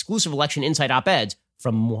now exclusive Election Insight op-eds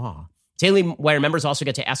from moi. Daily Wire members also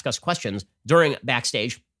get to ask us questions during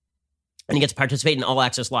Backstage, and you get to participate in All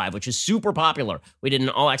Access Live, which is super popular. We did an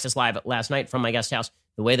All Access Live last night from my guest house.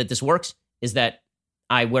 The way that this works is that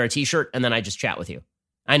I wear a T-shirt, and then I just chat with you.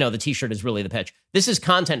 I know the T-shirt is really the pitch. This is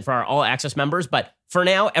content for our All Access members, but for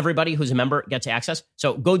now, everybody who's a member gets access.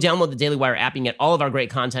 So go download the Daily Wire app and get all of our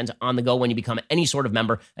great content on the go when you become any sort of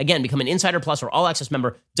member. Again, become an Insider Plus or All Access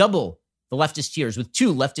member. Double the Leftist Tears with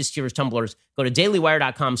 2 Leftist Tears tumblers. Go to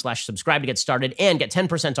dailywire.com/subscribe to get started and get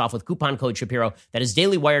 10% off with coupon code Shapiro. That is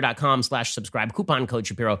dailywire.com/subscribe, coupon code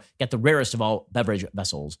Shapiro. Get the rarest of all beverage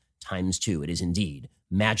vessels ×2. It is indeed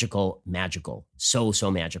magical, magical. So,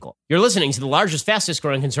 so magical. You're listening to the largest, fastest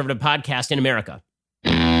growing conservative podcast in America.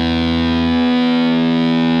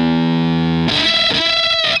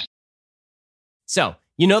 So,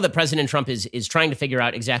 you know that President Trump is trying to figure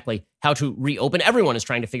out exactly how to reopen. Everyone is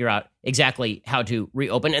trying to figure out exactly how to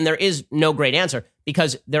reopen. And there is no great answer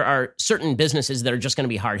because there are certain businesses that are just going to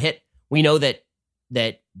be hard hit. We know that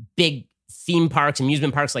big theme parks,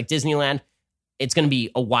 amusement parks like Disneyland, it's going to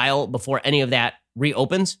be a while before any of that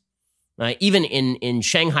reopens. Even in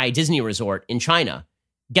Shanghai Disney Resort in China,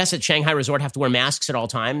 guests at Shanghai Resort have to wear masks at all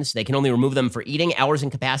times. They can only remove them for eating. Hours and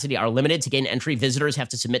capacity are limited. To gain entry, visitors have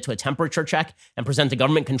to submit to a temperature check and present a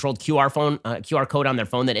government-controlled QR code on their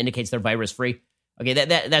phone that indicates they're virus-free. Okay,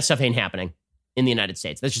 that stuff ain't happening in the United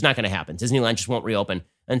States. That's just not going to happen. Disneyland just won't reopen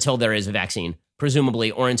until there is a vaccine, presumably,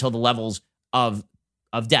 or until the levels of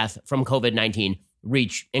death from COVID-19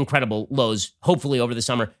 reach incredible lows, hopefully over the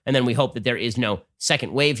summer. And then we hope that there is no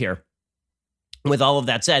second wave here. With all of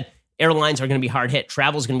that said, airlines are going to be hard hit.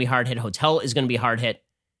 Travel is going to be hard hit. Hotel is going to be hard hit.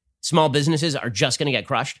 Small businesses are just going to get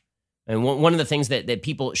crushed. And one of the things that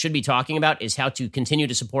people should be talking about is how to continue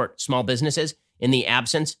to support small businesses in the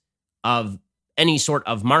absence of any sort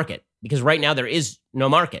of market, because right now there is no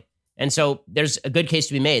market. And so there's a good case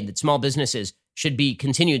to be made that small businesses should be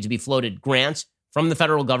continued to be floated grants from the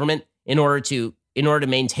federal government in order to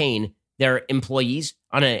maintain their employees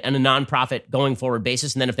on a nonprofit going forward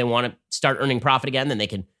basis. And then if they want to start earning profit again, then they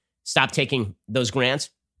can stop taking those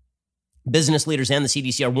grants. Business leaders and the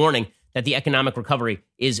CDC are warning that the economic recovery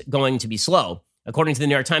is going to be slow. According to the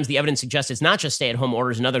New York Times, the evidence suggests it's not just stay-at-home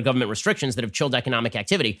orders and other government restrictions that have chilled economic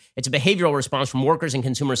activity. It's a behavioral response from workers and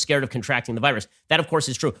consumers scared of contracting the virus. That, of course,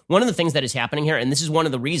 is true. One of the things that is happening here, and this is one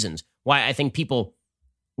of the reasons why I think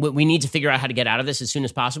we need to figure out how to get out of this as soon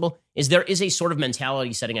as possible, is there is a sort of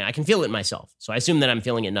mentality setting in. I can feel it myself, so I assume that I'm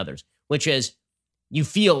feeling it in others, which is you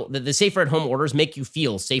feel that the safer at home orders make you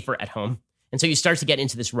feel safer at home. And so you start to get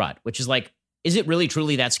into this rut, which is like, is it really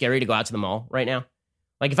truly that scary to go out to the mall right now?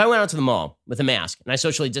 Like if I went out to the mall with a mask and I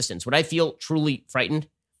socially distanced, would I feel truly frightened?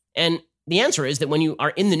 And the answer is that when you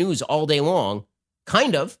are in the news all day long,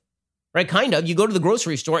 kind of, you go to the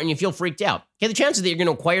grocery store and you feel freaked out. Okay, the chances that you're going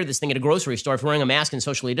to acquire this thing at a grocery store if you're wearing a mask and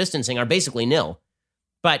socially distancing are basically nil.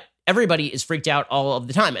 But everybody is freaked out all of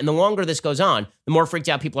the time. And the longer this goes on, the more freaked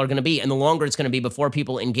out people are going to be. And the longer it's going to be before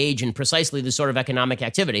people engage in precisely the sort of economic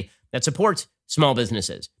activity that supports small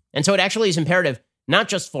businesses. And so it actually is imperative, not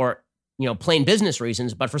just for plain business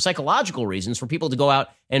reasons, but for psychological reasons, for people to go out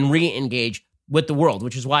and re-engage with the world,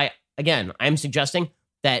 which is why, again, I'm suggesting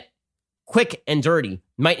that quick and dirty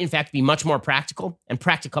might in fact be much more practical and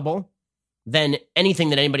practicable than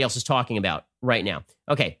anything that anybody else is talking about right now.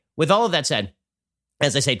 Okay, with all of that said,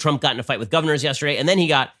 as I say, Trump got in a fight with governors yesterday, and then he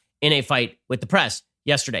got in a fight with the press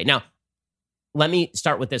yesterday. Now, let me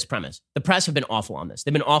start with this premise. The press have been awful on this.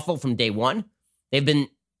 They've been awful from day one. They've been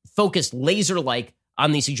focused laser-like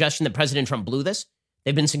on the suggestion that President Trump blew this.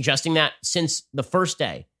 They've been suggesting that since the first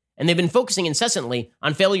day. And they've been focusing incessantly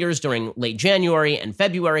on failures during late January and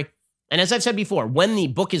February. And as I've said before, when the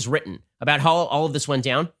book is written about how all of this went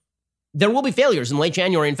down, there will be failures in late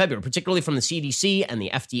January and February, particularly from the CDC and the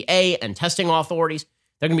FDA and testing authorities.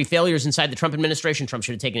 There are going to be failures inside the Trump administration. Trump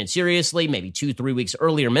should have taken it seriously, maybe 2-3 weeks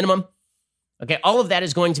earlier minimum. Okay, all of that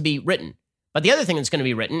is going to be written. But the other thing that's going to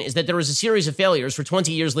be written is that there was a series of failures for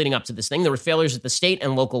 20 years leading up to this thing. There were failures at the state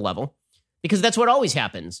and local level, because that's what always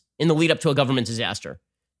happens in the lead up to a government disaster.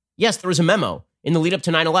 Yes, there was a memo in the lead up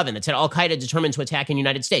to 9/11 that said Al-Qaeda determined to attack in the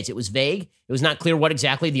United States. It was vague. It was not clear what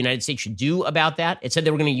exactly the United States should do about that. It said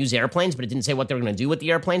they were going to use airplanes, but it didn't say what they were going to do with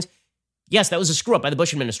the airplanes. Yes, that was a screw up by the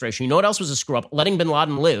Bush administration. You know what else was a screw up? Letting bin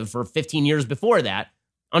Laden live for 15 years before that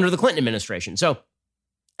under the Clinton administration. So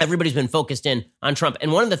everybody's been focused in on Trump.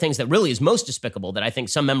 And one of the things that really is most despicable that I think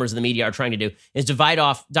some members of the media are trying to do is divide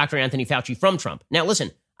off Dr. Anthony Fauci from Trump. Now,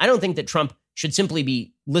 listen, I don't think that Trump should simply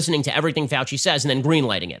be listening to everything Fauci says and then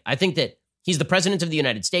greenlighting it. I think that he's the president of the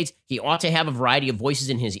United States. He ought to have a variety of voices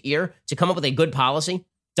in his ear. To come up with a good policy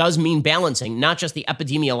does mean balancing not just the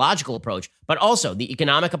epidemiological approach, but also the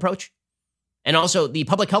economic approach and also the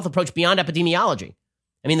public health approach beyond epidemiology.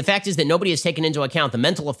 I mean, the fact is that nobody has taken into account the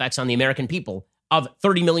mental effects on the American people of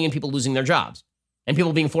 30 million people losing their jobs and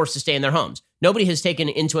people being forced to stay in their homes. Nobody has taken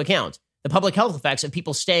into account the public health effects of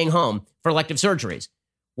people staying home for elective surgeries.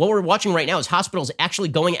 What we're watching right now is hospitals actually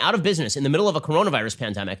going out of business in the middle of a coronavirus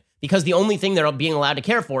pandemic because the only thing they're being allowed to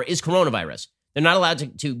care for is coronavirus. They're not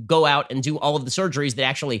allowed to go out and do all of the surgeries that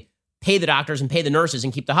actually pay the doctors and pay the nurses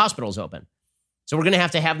and keep the hospitals open. So we're going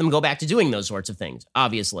to have them go back to doing those sorts of things,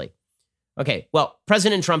 obviously. Okay, well,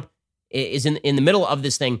 President Trump is in the middle of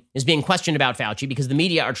this thing, is being questioned about Fauci because the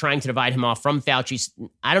media are trying to divide him off from Fauci.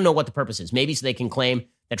 I don't know what the purpose is. Maybe so they can claim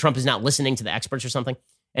that Trump is not listening to the experts or something.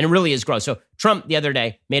 And it really is gross. So Trump the other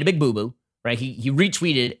day made a big boo-boo, right? He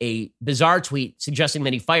retweeted a bizarre tweet suggesting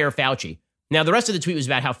that he fire Fauci. Now, the rest of the tweet was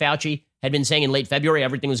about how Fauci had been saying in late February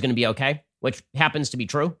everything was going to be okay, which happens to be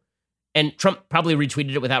true. And Trump probably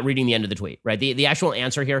retweeted it without reading the end of the tweet, right? The actual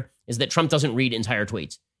answer here is that Trump doesn't read entire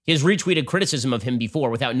tweets. He has retweeted criticism of him before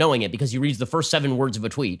without knowing it because he reads the first 7 words of a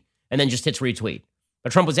tweet and then just hits retweet.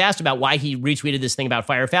 But Trump was asked about why he retweeted this thing about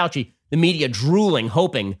fire Fauci, the media drooling,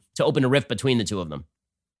 hoping to open a rift between the two of them.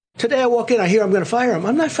 Today I walk in, I hear I'm going to fire him.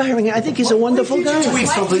 I'm not firing him. I think he's a wonderful guy. Tweet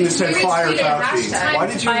something that said fire Fauci. Why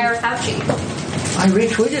did you fire Fauci? I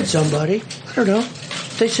retweeted somebody. I don't know.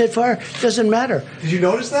 They said fire. Doesn't matter. Did you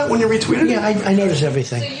notice that when you retweeted it? Yeah, I notice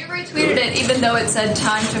everything. So you retweeted it even though it said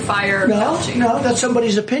time to fire Fauci? No, that's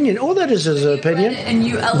somebody's opinion. All that is an opinion. And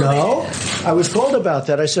you elevated it. I was called about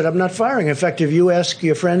that. I said, I'm not firing. In fact, if you ask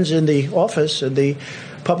your friends in the office, in the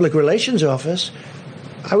public relations office,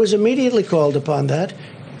 I was immediately called upon that.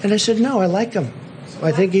 And I said, no, I like him.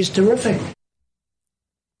 I think he's terrific.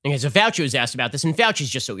 Okay, so Fauci was asked about this, and Fauci's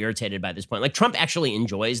just so irritated by this point. Like, Trump actually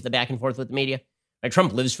enjoys the back and forth with the media. Right?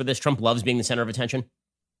 Trump lives for this. Trump loves being the center of attention.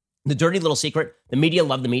 The dirty little secret, the media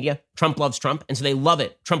love the media. Trump loves Trump, and so they love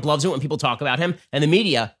it. Trump loves it when people talk about him, and the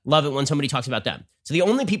media love it when somebody talks about them. So the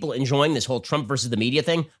only people enjoying this whole Trump versus the media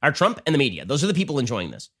thing are Trump and the media. Those are the people enjoying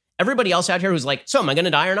this. Everybody else out here who's like, so am I going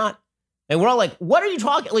to die or not? And we're all like, what are you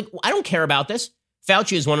talking? Like, I don't care about this.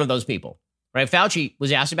 Fauci is one of those people, right? Fauci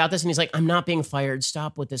was asked about this, and he's like, I'm not being fired.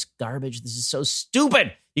 Stop with this garbage. This is so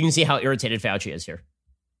stupid. You can see how irritated Fauci is here.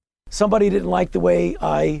 Somebody didn't like the way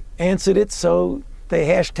I answered it, so they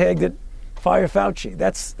hashtagged it Fire Fauci.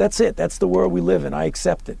 That's it. That's the world we live in. I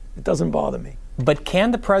accept it. It doesn't bother me. But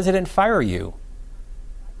can the president fire you?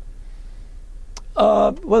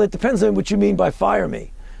 Well, it depends on what you mean by fire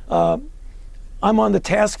me. I'm on the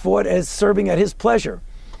task force as serving at his pleasure.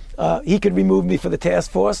 He could remove me for the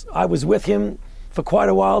task force. I was with him for quite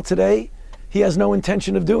a while today. He has no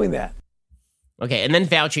intention of doing that. Okay, and then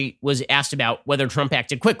Fauci was asked about whether Trump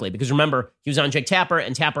acted quickly, because remember, he was on Jake Tapper,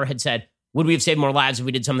 and Tapper had said, would we have saved more lives if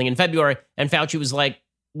we did something in February? And Fauci was like,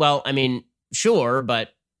 well, I mean, sure,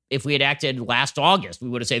 but if we had acted last August, we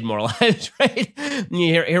would have saved more lives, right?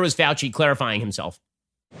 Here was Fauci clarifying himself.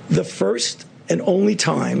 The first and only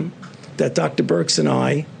time that Dr. Birx and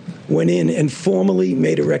I went in and formally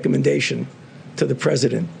made a recommendation to the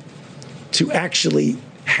president to actually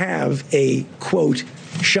have a, quote,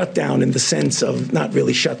 shutdown in the sense of not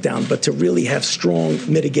really shutdown, but to really have strong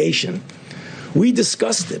mitigation. We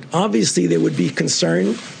discussed it. Obviously, there would be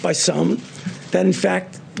concern by some that, in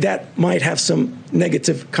fact, that might have some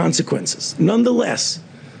negative consequences. Nonetheless,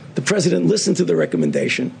 the president listened to the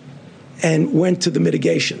recommendation and went to the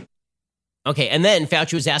mitigation. Okay, and then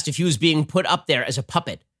Fauci was asked if he was being put up there as a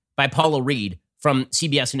puppet by Paula Reed from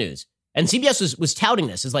CBS News. And CBS was touting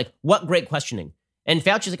this as like, what great questioning. And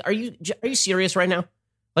Fauci's like, are you serious right now?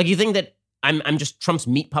 Like, you think that I'm just Trump's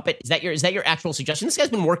meat puppet? Is that your actual suggestion? This guy's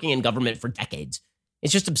been working in government for decades.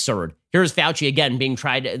 It's just absurd. Here's Fauci again being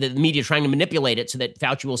the media trying to manipulate it so that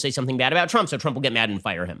Fauci will say something bad about Trump, so Trump will get mad and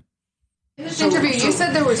fire him. In this interview, you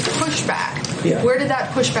said there was pushback. Yeah. Where did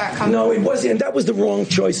that pushback come from? No, it wasn't. That was the wrong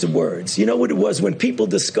choice of words. You know what it was? When people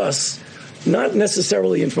discuss not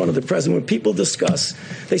necessarily in front of the president. When people discuss,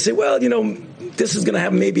 they say, well, this is going to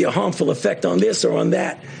have maybe a harmful effect on this or on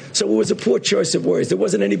that. So it was a poor choice of words. There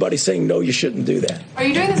wasn't anybody saying, no, you shouldn't do that. Are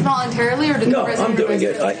you doing this voluntarily, or did the president? No, I'm doing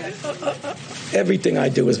it. Everything I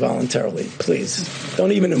do is voluntarily. Please,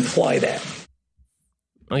 don't even imply that.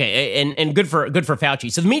 Okay, and good for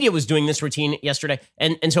Fauci. So the media was doing this routine yesterday,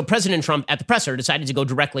 and so President Trump at the presser decided to go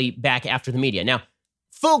directly back after the media. Now,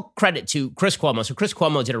 full credit to Chris Cuomo. So Chris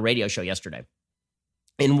Cuomo did a radio show yesterday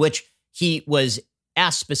in which he was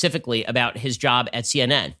asked specifically about his job at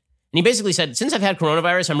CNN. And he basically said, since I've had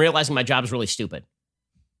coronavirus, I'm realizing my job is really stupid.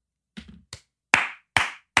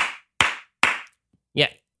 Yeah,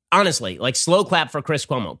 honestly, like slow clap for Chris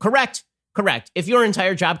Cuomo. Correct. If your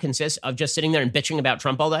entire job consists of just sitting there and bitching about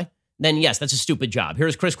Trump all day, then yes, that's a stupid job.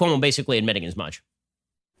 Here's Chris Cuomo basically admitting as much.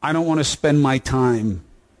 I don't want to spend my time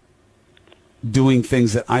doing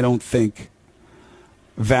things that I don't think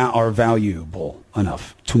are valuable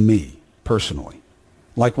enough to me personally.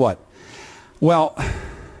 Like what? Well,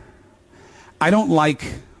 I don't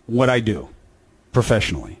like what I do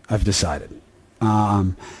professionally, I've decided.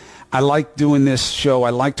 I like doing this show.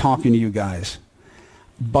 I like talking to you guys.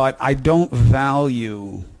 But I don't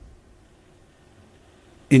value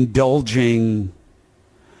indulging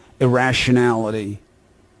irrationality,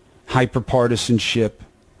 hyperpartisanship.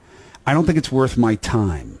 I don't think it's worth my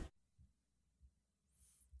time.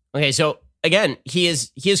 Okay, so again, he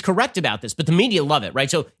is correct about this, but the media love it,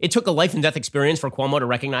 right? So it took a life and death experience for Cuomo to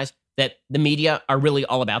recognize that the media are really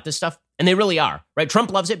all about this stuff, and they really are, right?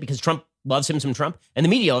 Trump loves it because Trump loves him some Trump, and the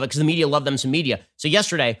media love it because the media love them some media. So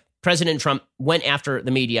yesterday, President Trump went after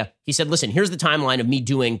the media. He said, listen, here's the timeline of me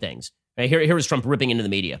doing things. Right, here was Trump ripping into the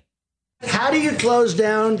media. How do you close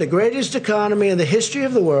down the greatest economy in the history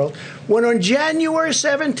of the world when on January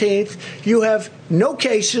 17th you have no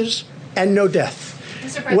cases and no death?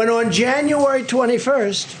 When on January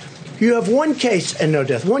 21st you have one case and no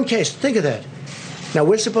death. One case. Think of that. Now,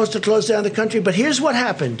 we're supposed to close down the country, but here's what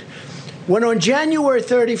happened. When on January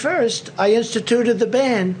 31st I instituted the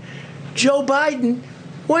ban, Joe Biden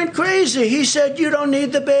went crazy. He said, you don't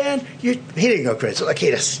need the ban. He didn't go crazy. Like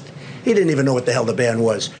he didn't even know what the hell the ban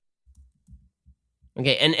was.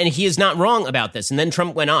 Okay, and he is not wrong about this. And then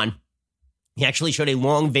Trump went on. He actually showed a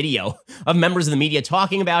long video of members of the media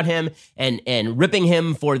talking about him and ripping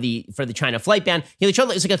him for the China flight ban. He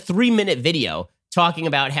showed it's like a 3-minute video talking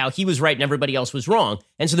about how he was right and everybody else was wrong.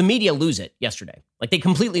 And so the media lose it yesterday. Like they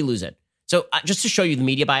completely lose it. So just to show you the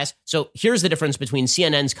media bias. So here's the difference between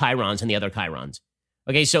CNN's chyrons and the other chyrons.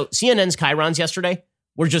 Okay, so CNN's chyrons yesterday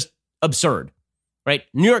were just absurd, right?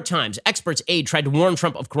 New York Times, experts' aide tried to warn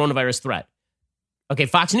Trump of coronavirus threat. Okay,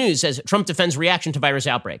 Fox News says Trump defends reaction to virus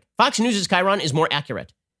outbreak. Fox News' chyron is more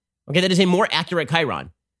accurate. Okay, that is a more accurate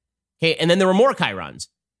chyron. Okay, and then there were more chyrons,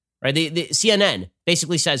 right? The CNN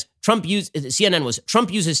basically says Trump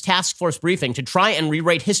uses task force briefing to try and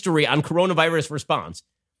rewrite history on coronavirus response.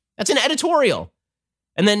 That's an editorial.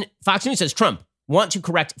 And then Fox News says Trump want to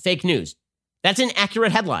correct fake news. That's an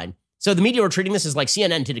accurate headline. So the media were treating this as like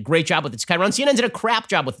CNN did a great job with its chyrons. CNN did a crap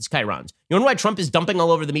job with its chyrons. You know why Trump is dumping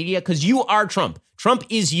all over the media? Because you are Trump. Trump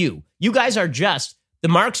is you. You guys are just the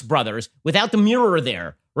Marx Brothers without the mirror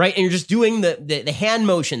there, right? And you're just doing the hand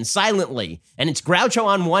motion silently. And it's Groucho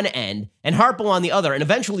on one end and Harpo on the other. And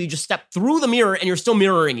eventually you just step through the mirror and you're still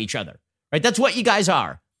mirroring each other, right? That's what you guys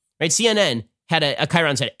are, right? CNN had a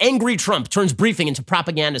chyron said, angry Trump turns briefing into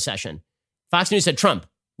propaganda session. Fox News said Trump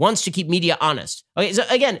wants to keep media honest. Okay, so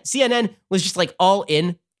again, CNN was just like all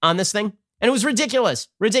in on this thing. And it was ridiculous.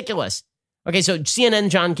 Okay, so CNN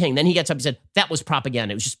John King, then he gets up and said, that was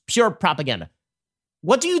propaganda. It was just pure propaganda.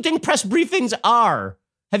 What do you think press briefings are?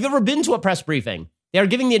 Have you ever been to a press briefing? They are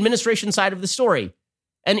giving the administration side of the story.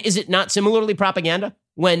 And is it not similarly propaganda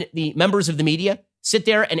when the members of the media sit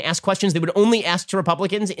there and ask questions they would only ask to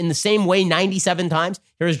Republicans in the same way 97 times?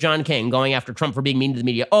 Here's John King going after Trump for being mean to the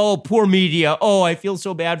media. Oh, poor media. Oh, I feel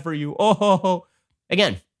so bad for you. Oh.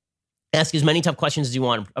 Again, ask as many tough questions as you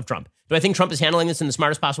want of Trump. Do I think Trump is handling this in the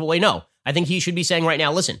smartest possible way? No. I think he should be saying right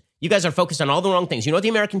now, listen, you guys are focused on all the wrong things. You know what the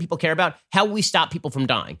American people care about? How we stop people from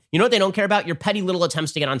dying. You know what they don't care about? Your petty little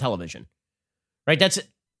attempts to get on television. Right?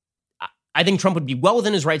 I think Trump would be well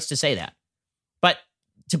within his rights to say that. But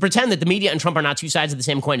to pretend that the media and Trump are not two sides of the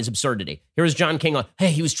same coin is absurdity. Here is John King.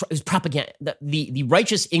 Hey, it was propaganda. The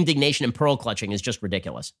righteous indignation and pearl clutching is just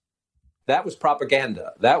ridiculous. That was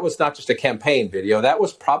propaganda. That was not just a campaign video. That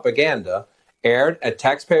was propaganda. aired at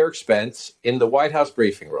taxpayer expense in the White House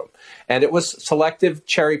briefing room. And it was selective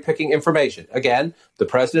cherry-picking information. Again, the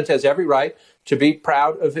president has every right to be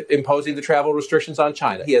proud of imposing the travel restrictions on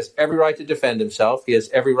China. He has every right to defend himself. He has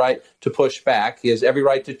every right to push back. He has every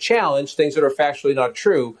right to challenge things that are factually not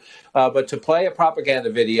true. But to play a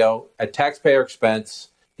propaganda video at taxpayer expense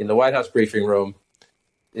in the White House briefing room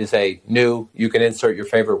is a new, you can insert your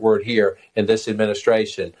favorite word here, in this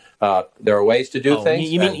administration. There are ways to do things.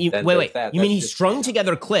 You mean he strung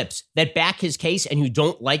together clips that back his case and you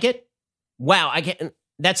don't like it? Wow,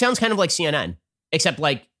 that sounds kind of like CNN, except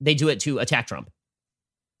like they do it to attack Trump.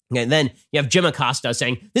 And then you have Jim Acosta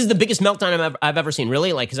saying, this is the biggest meltdown I've ever seen.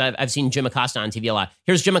 Really? Like, because I've seen Jim Acosta on TV a lot.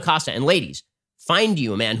 Here's Jim Acosta. And ladies, find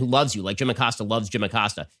you a man who loves you like Jim Acosta loves Jim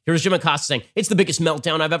Acosta. Here's Jim Acosta saying, it's the biggest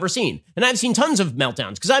meltdown I've ever seen. And I've seen tons of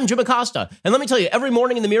meltdowns because I'm Jim Acosta. And let me tell you, every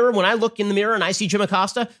morning in the mirror, when I look in the mirror and I see Jim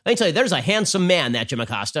Acosta, let me tell you, there's a handsome man, that Jim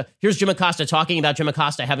Acosta. Here's Jim Acosta talking about Jim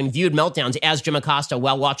Acosta having viewed meltdowns as Jim Acosta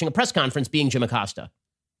while watching a press conference being Jim Acosta.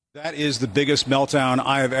 That is the biggest meltdown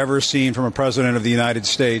I have ever seen from a president of the United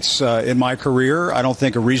States in my career. I don't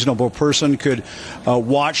think a reasonable person could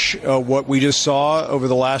watch what we just saw over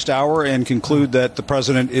the last hour and conclude that the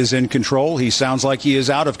president is in control. He sounds like he is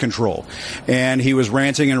out of control. And he was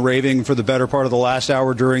ranting and raving for the better part of the last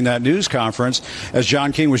hour during that news conference. As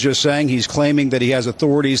John King was just saying, he's claiming that he has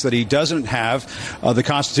authorities that he doesn't have. The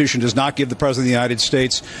Constitution does not give the president of the United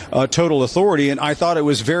States total authority. And I thought it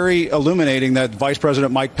was very illuminating that Vice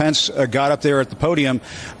President Mike Pence got up there at the podium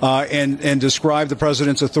and described the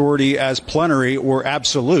president's authority as plenary or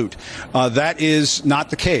absolute. That is not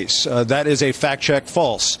the case. That is a fact check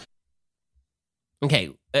false. Okay,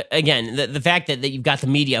 again, the fact that you've got the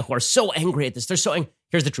media who are so angry at this, they're so angry.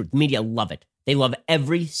 Here's the truth. The media love it. They love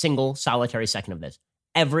every single solitary second of this,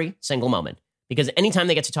 every single moment. Because anytime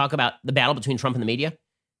they get to talk about the battle between Trump and the media,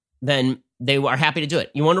 then they are happy to do it.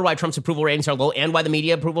 You wonder why Trump's approval ratings are low and why the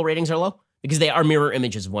media approval ratings are low? Because they are mirror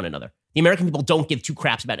images of one another. The American people don't give two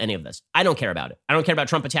craps about any of this. I don't care about it. I don't care about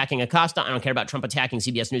Trump attacking Acosta. I don't care about Trump attacking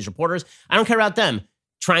CBS News reporters. I don't care about them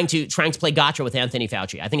trying to play gotcha with Anthony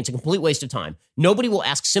Fauci. I think it's a complete waste of time. Nobody will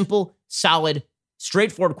ask simple, solid,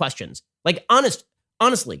 straightforward questions. Like,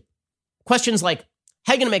 honestly, questions like,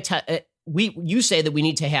 how are you going to make you say that we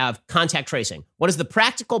need to have contact tracing. What is the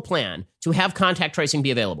practical plan to have contact tracing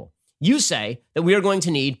be available? You say that we are going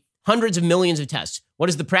to need hundreds of millions of tests. What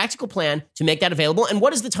is the practical plan to make that available? And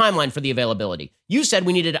what is the timeline for the availability? You said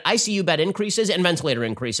we needed ICU bed increases and ventilator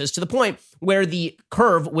increases to the point where the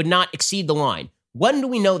curve would not exceed the line. When do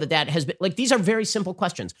we know that has been, like, these are very simple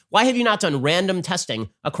questions. Why have you not done random testing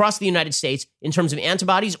across the United States in terms of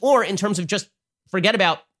antibodies or in terms of just forget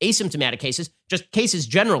about asymptomatic cases, just cases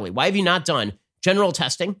generally? Why have you not done general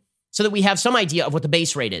testing so that we have some idea of what the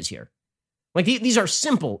base rate is here? Like, these are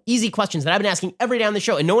simple, easy questions that I've been asking every day on the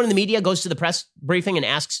show, and no one in the media goes to the press briefing and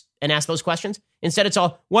asks those questions. Instead, it's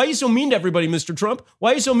all, why are you so mean to everybody, Mr. Trump?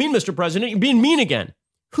 Why are you so mean, Mr. President? You're being mean again.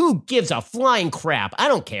 Who gives a flying crap? I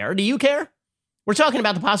don't care. Do you care? We're talking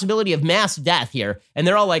about the possibility of mass death here, and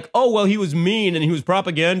they're all like, oh, well, he was mean and he was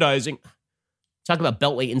propagandizing. Talk about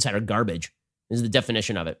Beltway insider garbage. This is the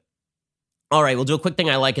definition of it. All right, we'll do a quick thing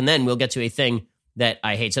I like, and then we'll get to a thing that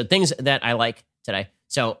I hate. So things that I like today.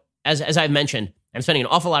 So as I've mentioned, I'm spending an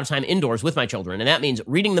awful lot of time indoors with my children, and that means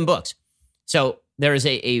reading them books. So there is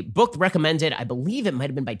a book recommended, I believe it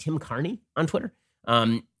might have been by Tim Carney on Twitter,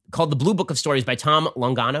 called The Blue Book of Stories by Tom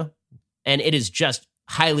Longano, and it is just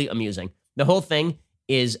highly amusing. The whole thing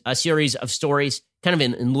is a series of stories, kind of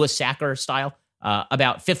in Louis Sacker style,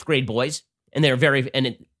 about fifth grade boys, and they're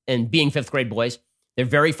and being fifth grade boys, they're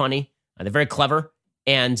very funny, they're very clever,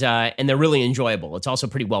 and they're really enjoyable. It's also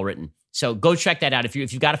pretty well written. So go check that out if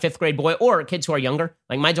you've got a fifth grade boy or kids who are younger.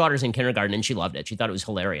 Like my daughter's in kindergarten and she loved it. She thought it was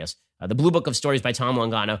hilarious. The Blue Book of Stories by Tom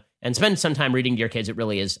Longano, and spend some time reading to your kids. It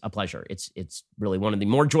really is a pleasure. It's really one of the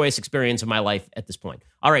more joyous experiences of my life at this point.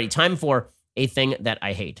 All righty, time for a thing that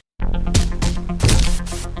I hate.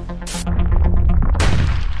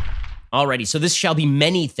 Alrighty, so this shall be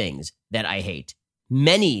many things that I hate.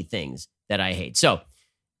 Many things that I hate. So,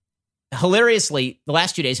 hilariously, the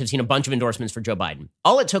last 2 days have seen a bunch of endorsements for Joe Biden.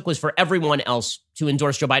 All it took was for everyone else to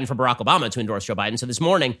endorse Joe Biden, for Barack Obama to endorse Joe Biden. So this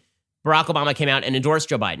morning, Barack Obama came out and endorsed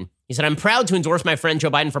Joe Biden. He said, I'm proud to endorse my friend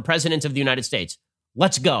Joe Biden for president of the United States.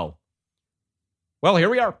 Let's go. Well, here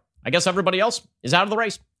we are. I guess everybody else is out of the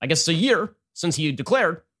race. I guess it's a year since he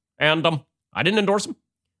declared, and I didn't endorse him.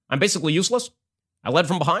 I'm basically useless. I led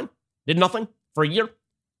from behind, did nothing for a year.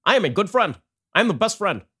 I am a good friend. I'm the best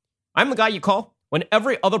friend. I'm the guy you call when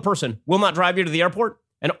every other person will not drive you to the airport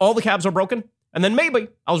and all the cabs are broken. And then maybe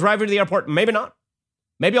I'll drive you to the airport, maybe not.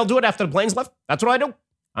 Maybe I'll do it after the plane's left. That's what I do.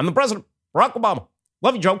 I'm the president. Barack Obama.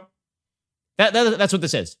 Love you, Joe. That's what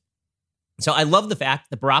this is. So I love the fact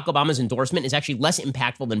that Barack Obama's endorsement is actually less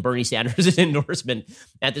impactful than Bernie Sanders' endorsement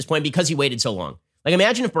at this point because he waited so long. Like,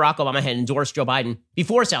 imagine if Barack Obama had endorsed Joe Biden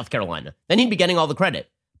before South Carolina. Then he'd be getting all the credit.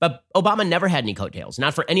 But Obama never had any coattails,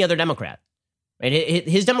 not for any other Democrat. Right?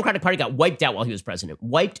 His Democratic Party got wiped out while he was president,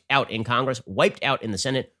 wiped out in Congress, wiped out in the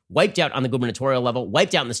Senate, wiped out on the gubernatorial level,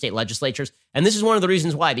 wiped out in the state legislatures. And this is one of the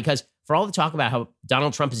reasons why, because for all the talk about how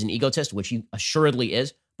Donald Trump is an egotist, which he assuredly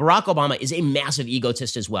is, Barack Obama is a massive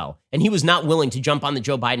egotist as well. And he was not willing to jump on the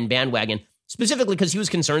Joe Biden bandwagon, specifically because he was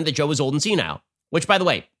concerned that Joe was old and senile, which, by the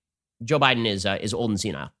way, Joe Biden is old and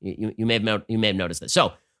senile. You may have noticed this.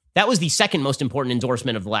 So that was the second most important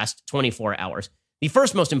endorsement of the last 24 hours. The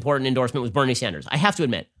first most important endorsement was Bernie Sanders. I have to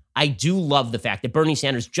admit, I do love the fact that Bernie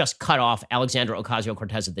Sanders just cut off Alexandra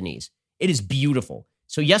Ocasio-Cortez at the knees. It is beautiful.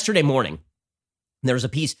 So yesterday morning, there was a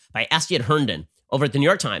piece by Astiat Herndon over at the New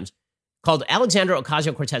York Times called Alexandra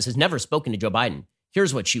Ocasio-Cortez Has Never Spoken to Joe Biden.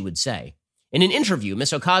 Here's what she would say. In an interview,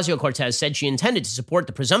 Ms. Ocasio-Cortez said she intended to support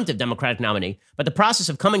the presumptive Democratic nominee, but the process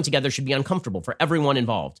of coming together should be uncomfortable for everyone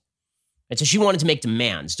involved. And so she wanted to make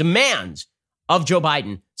demands of Joe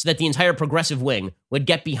Biden so that the entire progressive wing would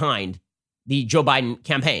get behind the Joe Biden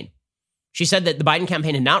campaign. She said that the Biden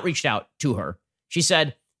campaign had not reached out to her. She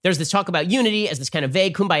said, there's this talk about unity as this kind of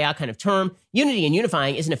vague kumbaya kind of term. Unity and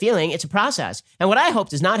unifying isn't a feeling, it's a process. And what I hope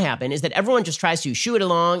does not happen is that everyone just tries to shoo it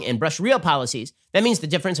along and brush real policies. That means the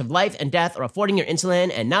difference of life and death or affording your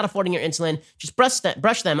insulin and not affording your insulin. Just brush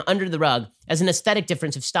them under the rug as an aesthetic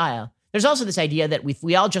difference of style. There's also this idea that if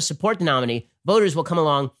we all just support the nominee, voters will come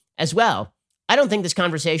along as well. I don't think this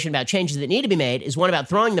conversation about changes that need to be made is one about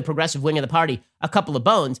throwing the progressive wing of the party a couple of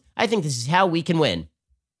bones. I think this is how we can win.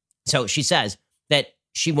 So she says that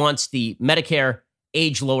she wants the Medicare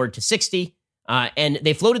age lowered to 60. And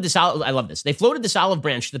they floated this out. I love this. They floated this olive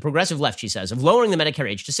branch to the progressive left, she says, of lowering the Medicare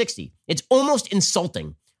age to 60. It's almost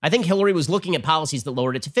insulting. I think Hillary was looking at policies that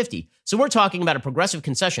lowered it to 50. So we're talking about a progressive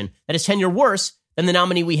concession that is tenure worse than the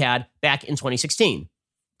nominee we had back in 2016.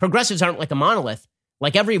 Progressives aren't like a monolith.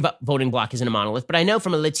 Like every voting bloc isn't a monolith, but I know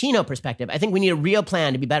from a Latino perspective, I think we need a real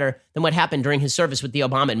plan to be better than what happened during his service with the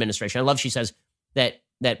Obama administration. I love she says that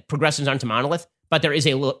progressives aren't a monolith, but there is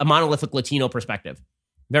a monolithic Latino perspective.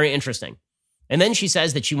 Very interesting. And then she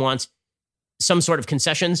says that she wants some sort of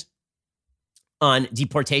concessions on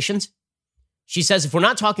deportations. She says if we're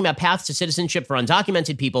not talking about paths to citizenship for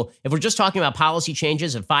undocumented people, if we're just talking about policy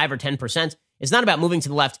changes of 5 or 10%, it's not about moving to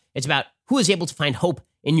the left. It's about who is able to find hope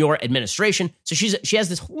in your administration. So she has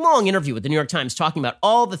this long interview with the New York Times talking about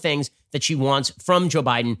all the things that she wants from Joe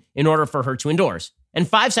Biden in order for her to endorse. And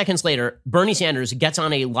 5 seconds later, Bernie Sanders gets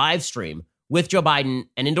on a live stream with Joe Biden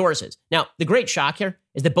and endorses. Now, the great shock here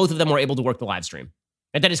is that both of them were able to work the live stream.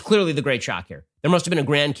 And that is clearly the great shock here. There must have been a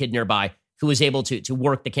grandkid nearby who was able to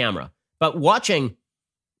work the camera. But watching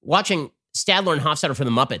Stadler and Hofstadter from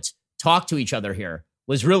the Muppets talk to each other here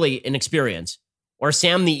was really an experience. Or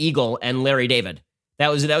Sam the Eagle and Larry David. That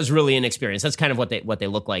was really an experience. That's kind of what they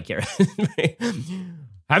look like here.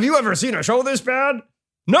 Have you ever seen a show this bad?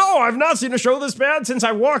 No, I've not seen a show this bad since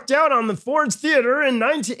I walked out on the Ford's Theater in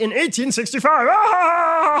 1865.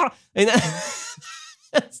 Ah! And that's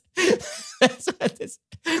what this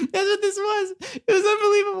was. It was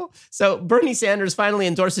unbelievable. So Bernie Sanders finally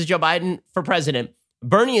endorses Joe Biden for president.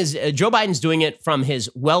 Joe Biden's doing it from his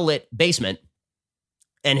well-lit basement,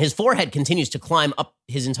 and his forehead continues to climb up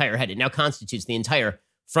his entire head. It now constitutes the entire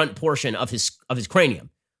front portion of his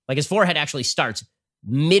cranium. Like his forehead actually starts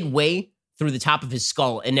midway through the top of his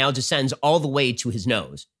skull and now descends all the way to his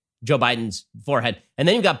nose, Joe Biden's forehead. And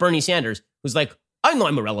then you've got Bernie Sanders, who's like, I know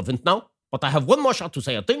I'm irrelevant now, but I have one more shot to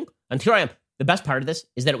say a thing, and here I am. The best part of this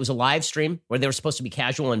is that it was a live stream where they were supposed to be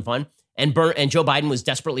casual and fun, and Joe Biden was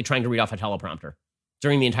desperately trying to read off a teleprompter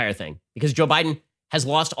during the entire thing because Joe Biden has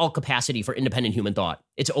lost all capacity for independent human thought.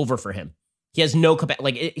 It's over for him. He has no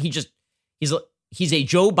capacity. He's a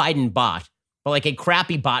Joe Biden bot, but like a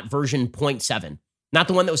crappy bot version 0.7, not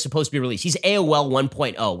the one that was supposed to be released. He's AOL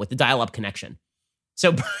 1.0 with the dial-up connection.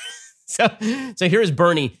 So here's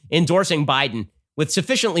Bernie endorsing Biden with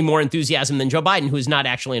sufficiently more enthusiasm than Joe Biden, who is not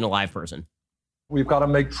actually an alive person. We've got to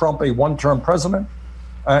make Trump a one-term president,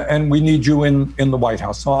 and we need you in the White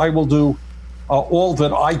House. So I will do all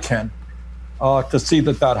that I can to see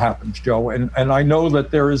that happens, Joe. And I know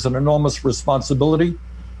that there is an enormous responsibility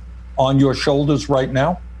on your shoulders right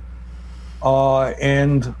now.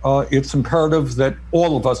 And it's imperative that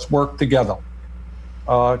all of us work together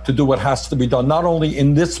to do what has to be done, not only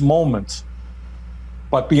in this moment,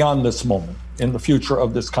 but beyond this moment, in the future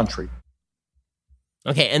of this country.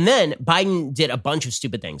 Okay, and then Biden did a bunch of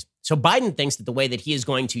stupid things. So Biden thinks that the way that he is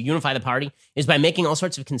going to unify the party is by making all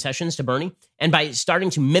sorts of concessions to Bernie and by starting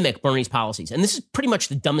to mimic Bernie's policies. And this is pretty much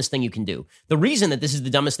the dumbest thing you can do. The reason that this is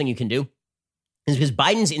the dumbest thing you can do is because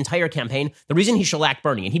Biden's entire campaign, the reason he shellacked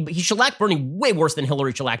Bernie, and he shellacked Bernie way worse than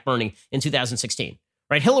Hillary shellacked Bernie in 2016,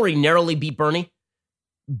 right? Hillary narrowly beat Bernie.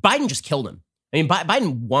 Biden just killed him. I mean,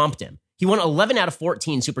 Biden whomped him. He won 11 out of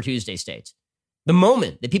 14 Super Tuesday states. The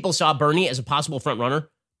moment that people saw Bernie as a possible front runner,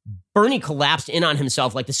 Bernie collapsed in on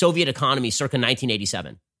himself like the Soviet economy circa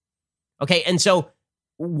 1987. Okay, and so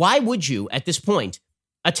why would you, at this point,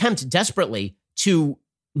 attempt desperately to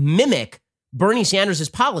mimic Bernie Sanders'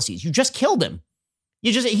 policies? You just killed him.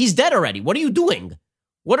 He's dead already. What are you doing?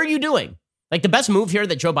 What are you doing? Like, the best move here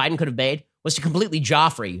that Joe Biden could have made was to completely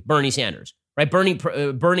Joffrey Bernie Sanders, right?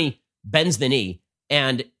 Bernie bends the knee,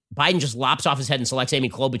 and Biden just lops off his head and selects Amy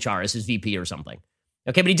Klobuchar as his VP or something.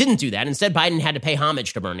 Okay, but he didn't do that. Instead, Biden had to pay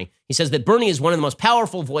homage to Bernie. He says that Bernie is one of the most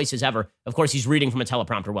powerful voices ever. Of course, he's reading from a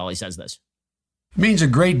teleprompter while he says this. It means a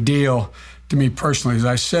great deal to me personally. As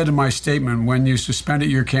I said in my statement, when you suspended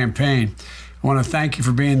your campaign, I want to thank you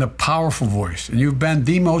for being the powerful voice. And you've been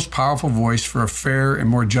the most powerful voice for a fair and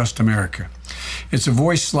more just America. It's a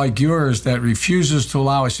voice like yours that refuses to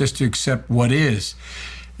allow us just to accept what is.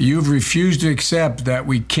 You've refused to accept that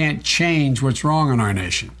we can't change what's wrong in our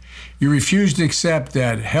nation. You refuse to accept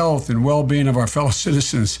that health and well-being of our fellow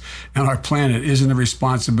citizens and our planet isn't the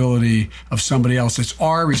responsibility of somebody else. It's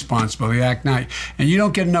our responsibility to act now. And you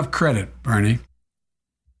don't get enough credit, Bernie.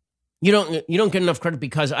 You don't get enough credit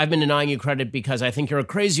because I've been denying you credit because I think you're a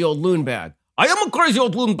crazy old loon bag. I am a crazy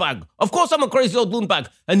old loon bag. Of course I'm a crazy old loon bag.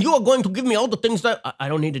 And you are going to give me all the things that... I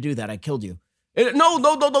don't need to do that. I killed you. No.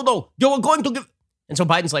 You are going to give... And so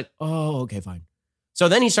Biden's like, oh, okay, fine. So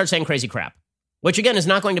then he starts saying crazy crap, which again is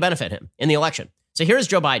not going to benefit him in the election. So here's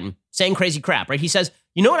Joe Biden saying crazy crap, right? He says,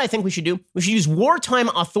 you know what I think we should do? We should use wartime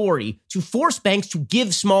authority to force banks to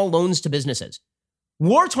give small loans to businesses.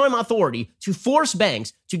 Wartime authority to force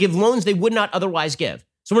banks to give loans they would not otherwise give.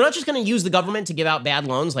 So we're not just going to use the government to give out bad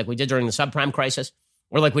loans like we did during the subprime crisis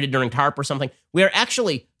or like we did during TARP or something. We are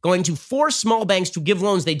actually going to force small banks to give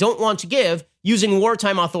loans they don't want to give using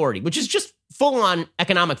wartime authority, which is just full-on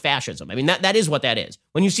economic fascism. I mean, that is what that is.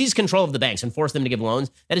 When you seize control of the banks and force them to give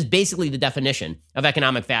loans, that is basically the definition of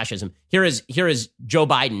economic fascism. Here is Joe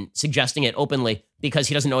Biden suggesting it openly because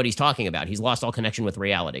he doesn't know what he's talking about. He's lost all connection with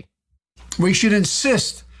reality. We should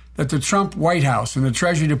insist that the Trump White House and the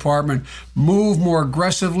Treasury Department move more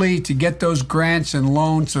aggressively to get those grants and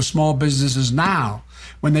loans to small businesses now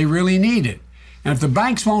when they really need it. And if the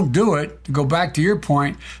banks won't do it, to go back to your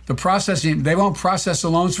point, they won't process the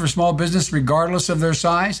loans for small business regardless of their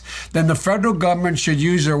size, then the federal government should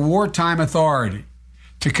use their wartime authority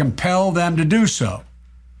to compel them to do so.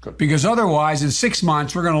 Because otherwise, in 6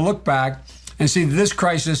 months, we're going to look back and see that this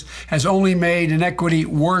crisis has only made inequity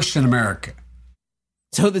worse in America.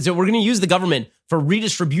 So we're going to use the government for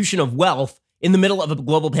redistribution of wealth in the middle of a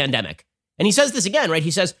global pandemic. And he says this again, right? He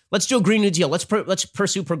says, let's do a Green New Deal. Let's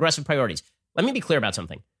pursue progressive priorities. Let me be clear about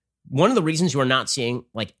something. One of the reasons you are not seeing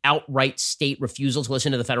like outright state refusal to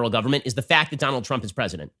listen to the federal government is the fact that Donald Trump is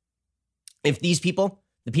president. If these people,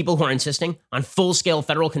 the people who are insisting on full-scale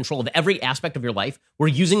federal control of every aspect of your life, were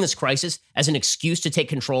using this crisis as an excuse to take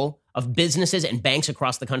control of businesses and banks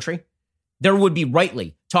across the country, there would be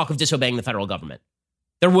rightly talk of disobeying the federal government.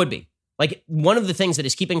 There would be. Like, one of the things that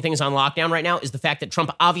is keeping things on lockdown right now is the fact that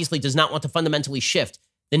Trump obviously does not want to fundamentally shift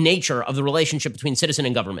the nature of the relationship between citizen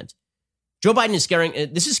and government. Joe Biden is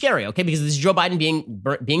scaring. This is scary, okay, because this is Joe Biden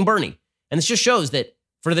being Bernie. And this just shows that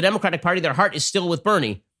for the Democratic Party, their heart is still with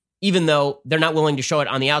Bernie, even though they're not willing to show it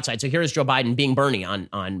on the outside. So here is Joe Biden being Bernie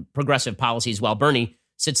on progressive policies while Bernie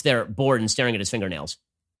sits there bored and staring at his fingernails.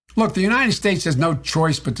 Look, the United States has no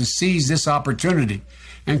choice but to seize this opportunity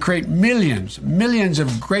and create millions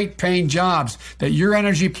of great paying jobs that your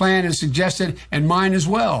energy plan has suggested and mine as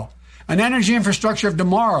well. An energy infrastructure of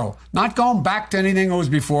tomorrow, not going back to anything that was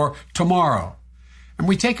before, tomorrow. And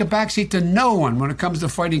we take a backseat to no one when it comes to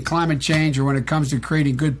fighting climate change or when it comes to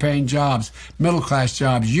creating good paying jobs, middle class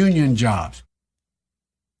jobs, union jobs.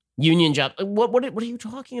 Union jobs? What are you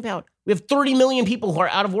talking about? We have 30 million people who are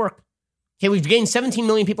out of work. Okay, we've gained 17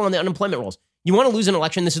 million people on the unemployment rolls. You want to lose an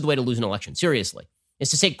election? This is the way to lose an election. Seriously. Is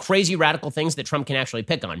to say crazy radical things that Trump can actually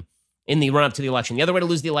pick on in the run-up to the election. The other way to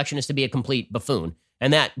lose the election is to be a complete buffoon.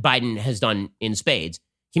 And that Biden has done in spades.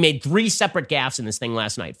 He made 3 separate gaffes in this thing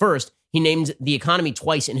last night. First, he named the economy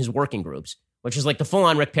twice in his working groups, which is like the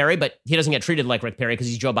full-on Rick Perry, but he doesn't get treated like Rick Perry because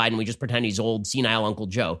he's Joe Biden. We just pretend he's old, senile Uncle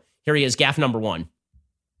Joe. Here he is, gaffe number 1.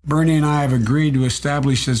 Bernie and I have agreed to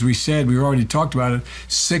establish, as we said, we already talked about it,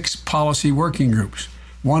 6 policy working groups.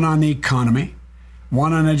 1 on the economy,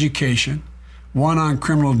 one on education, one on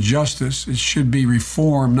criminal justice. It should be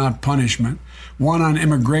reform, not punishment. One on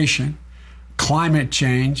immigration, climate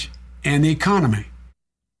change, and the economy.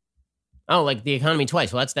 Oh, like the economy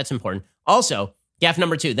twice. Well, that's important. Also, gaffe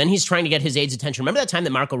number 2. Then he's trying to get his aide's attention. Remember that time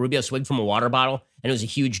that Marco Rubio swigged from a water bottle and it was a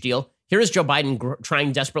huge deal? Here is Joe Biden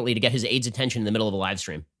trying desperately to get his aide's attention in the middle of a live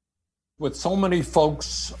stream. With so many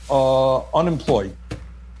folks unemployed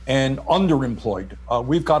and underemployed,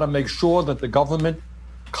 we've got to make sure that the government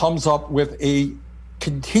comes up with a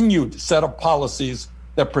continued set of policies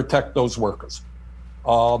that protect those workers.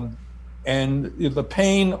 And the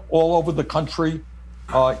pain all over the country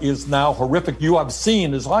is now horrific. You have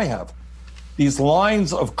seen, as I have, these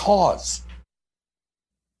lines of cars.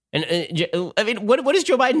 And I mean, what is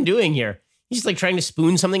Joe Biden doing here? He's just like trying to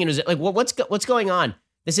spoon something, and is it like, what's going on?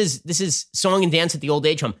 This is song and dance at the old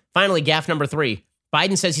age home. Finally, gaffe number 3.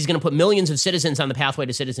 Biden says he's going to put millions of citizens on the pathway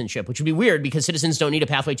to citizenship, which would be weird because citizens don't need a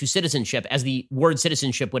pathway to citizenship, as the word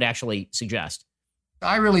citizenship would actually suggest.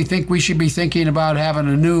 I really think we should be thinking about having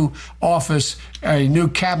a new office, a new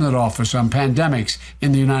cabinet office on pandemics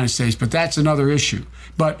in the United States, but that's another issue.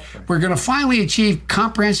 But we're going to finally achieve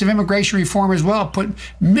comprehensive immigration reform as well, put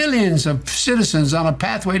millions of citizens on a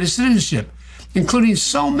pathway to citizenship, including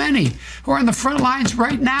so many who are on the front lines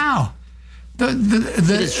right now.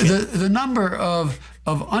 The number of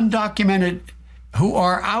undocumented who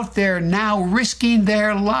are out there now risking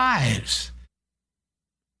their lives.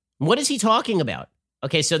 What is he talking about?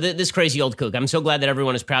 Okay, so this crazy old kook. I'm so glad that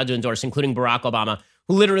everyone is proud to endorse, including Barack Obama,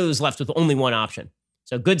 who literally was left with only one option.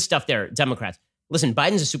 So good stuff there, Democrats. Listen,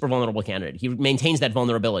 Biden's a super vulnerable candidate. He maintains that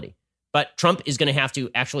vulnerability. But Trump is going to have to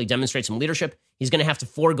actually demonstrate some leadership. He's going to have to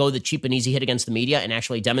forego the cheap and easy hit against the media and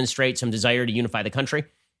actually demonstrate some desire to unify the country.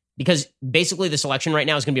 Because basically this election right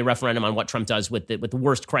now is going to be a referendum on what Trump does with the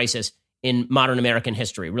worst crisis in modern American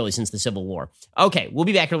history, really since the Civil War. Okay, we'll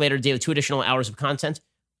be back here later today with 2 additional hours of content.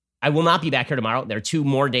 I will not be back here tomorrow. There are 2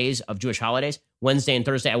 more days of Jewish holidays, Wednesday and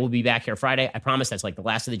Thursday. I will be back here Friday. I promise that's like the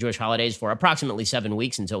last of the Jewish holidays for approximately 7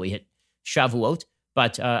 weeks until we hit Shavuot.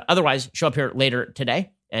 But otherwise, show up here later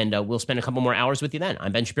today, and we'll spend a couple more hours with you then.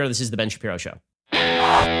 I'm Ben Shapiro. This is The Ben Shapiro Show.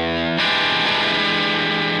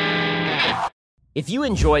 If you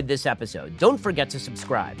enjoyed this episode, don't forget to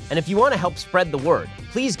subscribe. And if you want to help spread the word,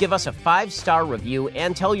 please give us a 5-star review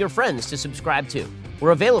and tell your friends to subscribe too.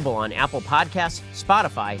 We're available on Apple Podcasts,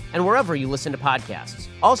 Spotify, and wherever you listen to podcasts.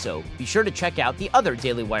 Also, be sure to check out the other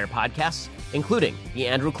Daily Wire podcasts, including The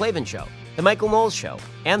Andrew Klavan Show, The Michael Knowles Show,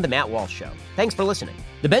 and The Matt Walsh Show. Thanks for listening.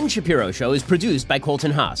 The Ben Shapiro Show is produced by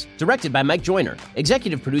Colton Haas, directed by Mike Joyner,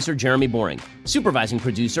 executive producer Jeremy Boring, supervising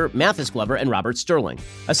producer Mathis Glover and Robert Sterling,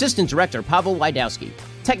 assistant director Pavel Wydowski,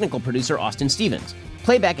 technical producer Austin Stevens,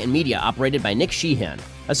 playback and media operated by Nick Sheehan,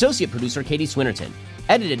 associate producer Katie Swinnerton,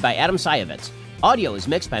 edited by Adam Sayevitz. Audio is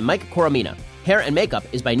mixed by Mike Coromina. Hair and makeup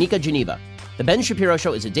is by Nika Geneva. The Ben Shapiro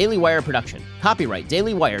Show is a Daily Wire production. Copyright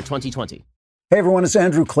Daily Wire 2020. Hey everyone, it's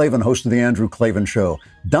Andrew Klavan, host of The Andrew Klavan Show.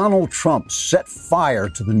 Donald Trump set fire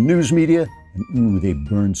to the news media, and they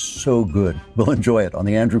burn so good. We'll enjoy it on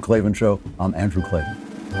The Andrew Klavan Show. I'm Andrew Klavan.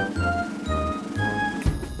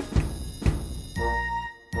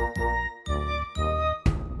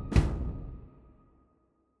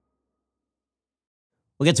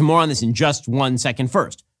 We'll get to more on this in just 1 second.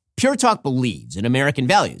 First, Pure Talk believes in American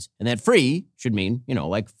values, and that free should mean,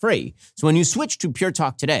 like free. So when you switch to Pure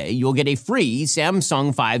Talk today, you'll get a free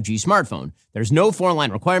Samsung 5G smartphone. There's no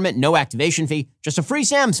 4-line requirement, no activation fee, just a free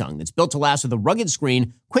Samsung that's built to last with a rugged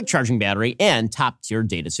screen, quick charging battery, and top-tier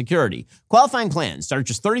data security. Qualifying plans start at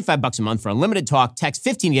just $35 a month for unlimited talk, text,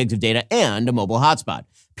 15 gigs of data, and a mobile hotspot.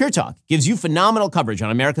 Pure Talk gives you phenomenal coverage on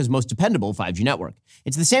America's most dependable 5G network.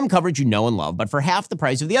 It's the same coverage you know and love, but for half the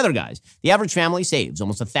price of the other guys. The average family saves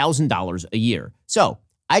almost $1,000 a year. So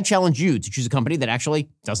I challenge you to choose a company that actually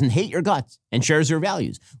doesn't hate your guts and shares your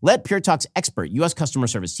values. Let Pure Talk's expert U.S. customer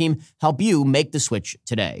service team help you make the switch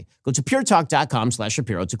today. Go to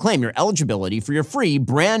puretalk.com/Shapiro to claim your eligibility for your free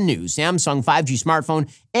brand new Samsung 5G smartphone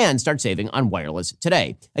and start saving on wireless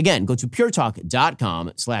today. Again, go to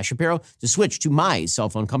puretalk.com/Shapiro to switch to my cell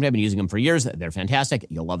phone company. I've been using them for years. They're fantastic.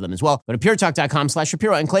 You'll love them as well. Go to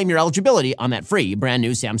puretalk.com/Shapiro and claim your eligibility on that free brand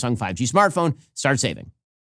new Samsung 5G smartphone. Start saving.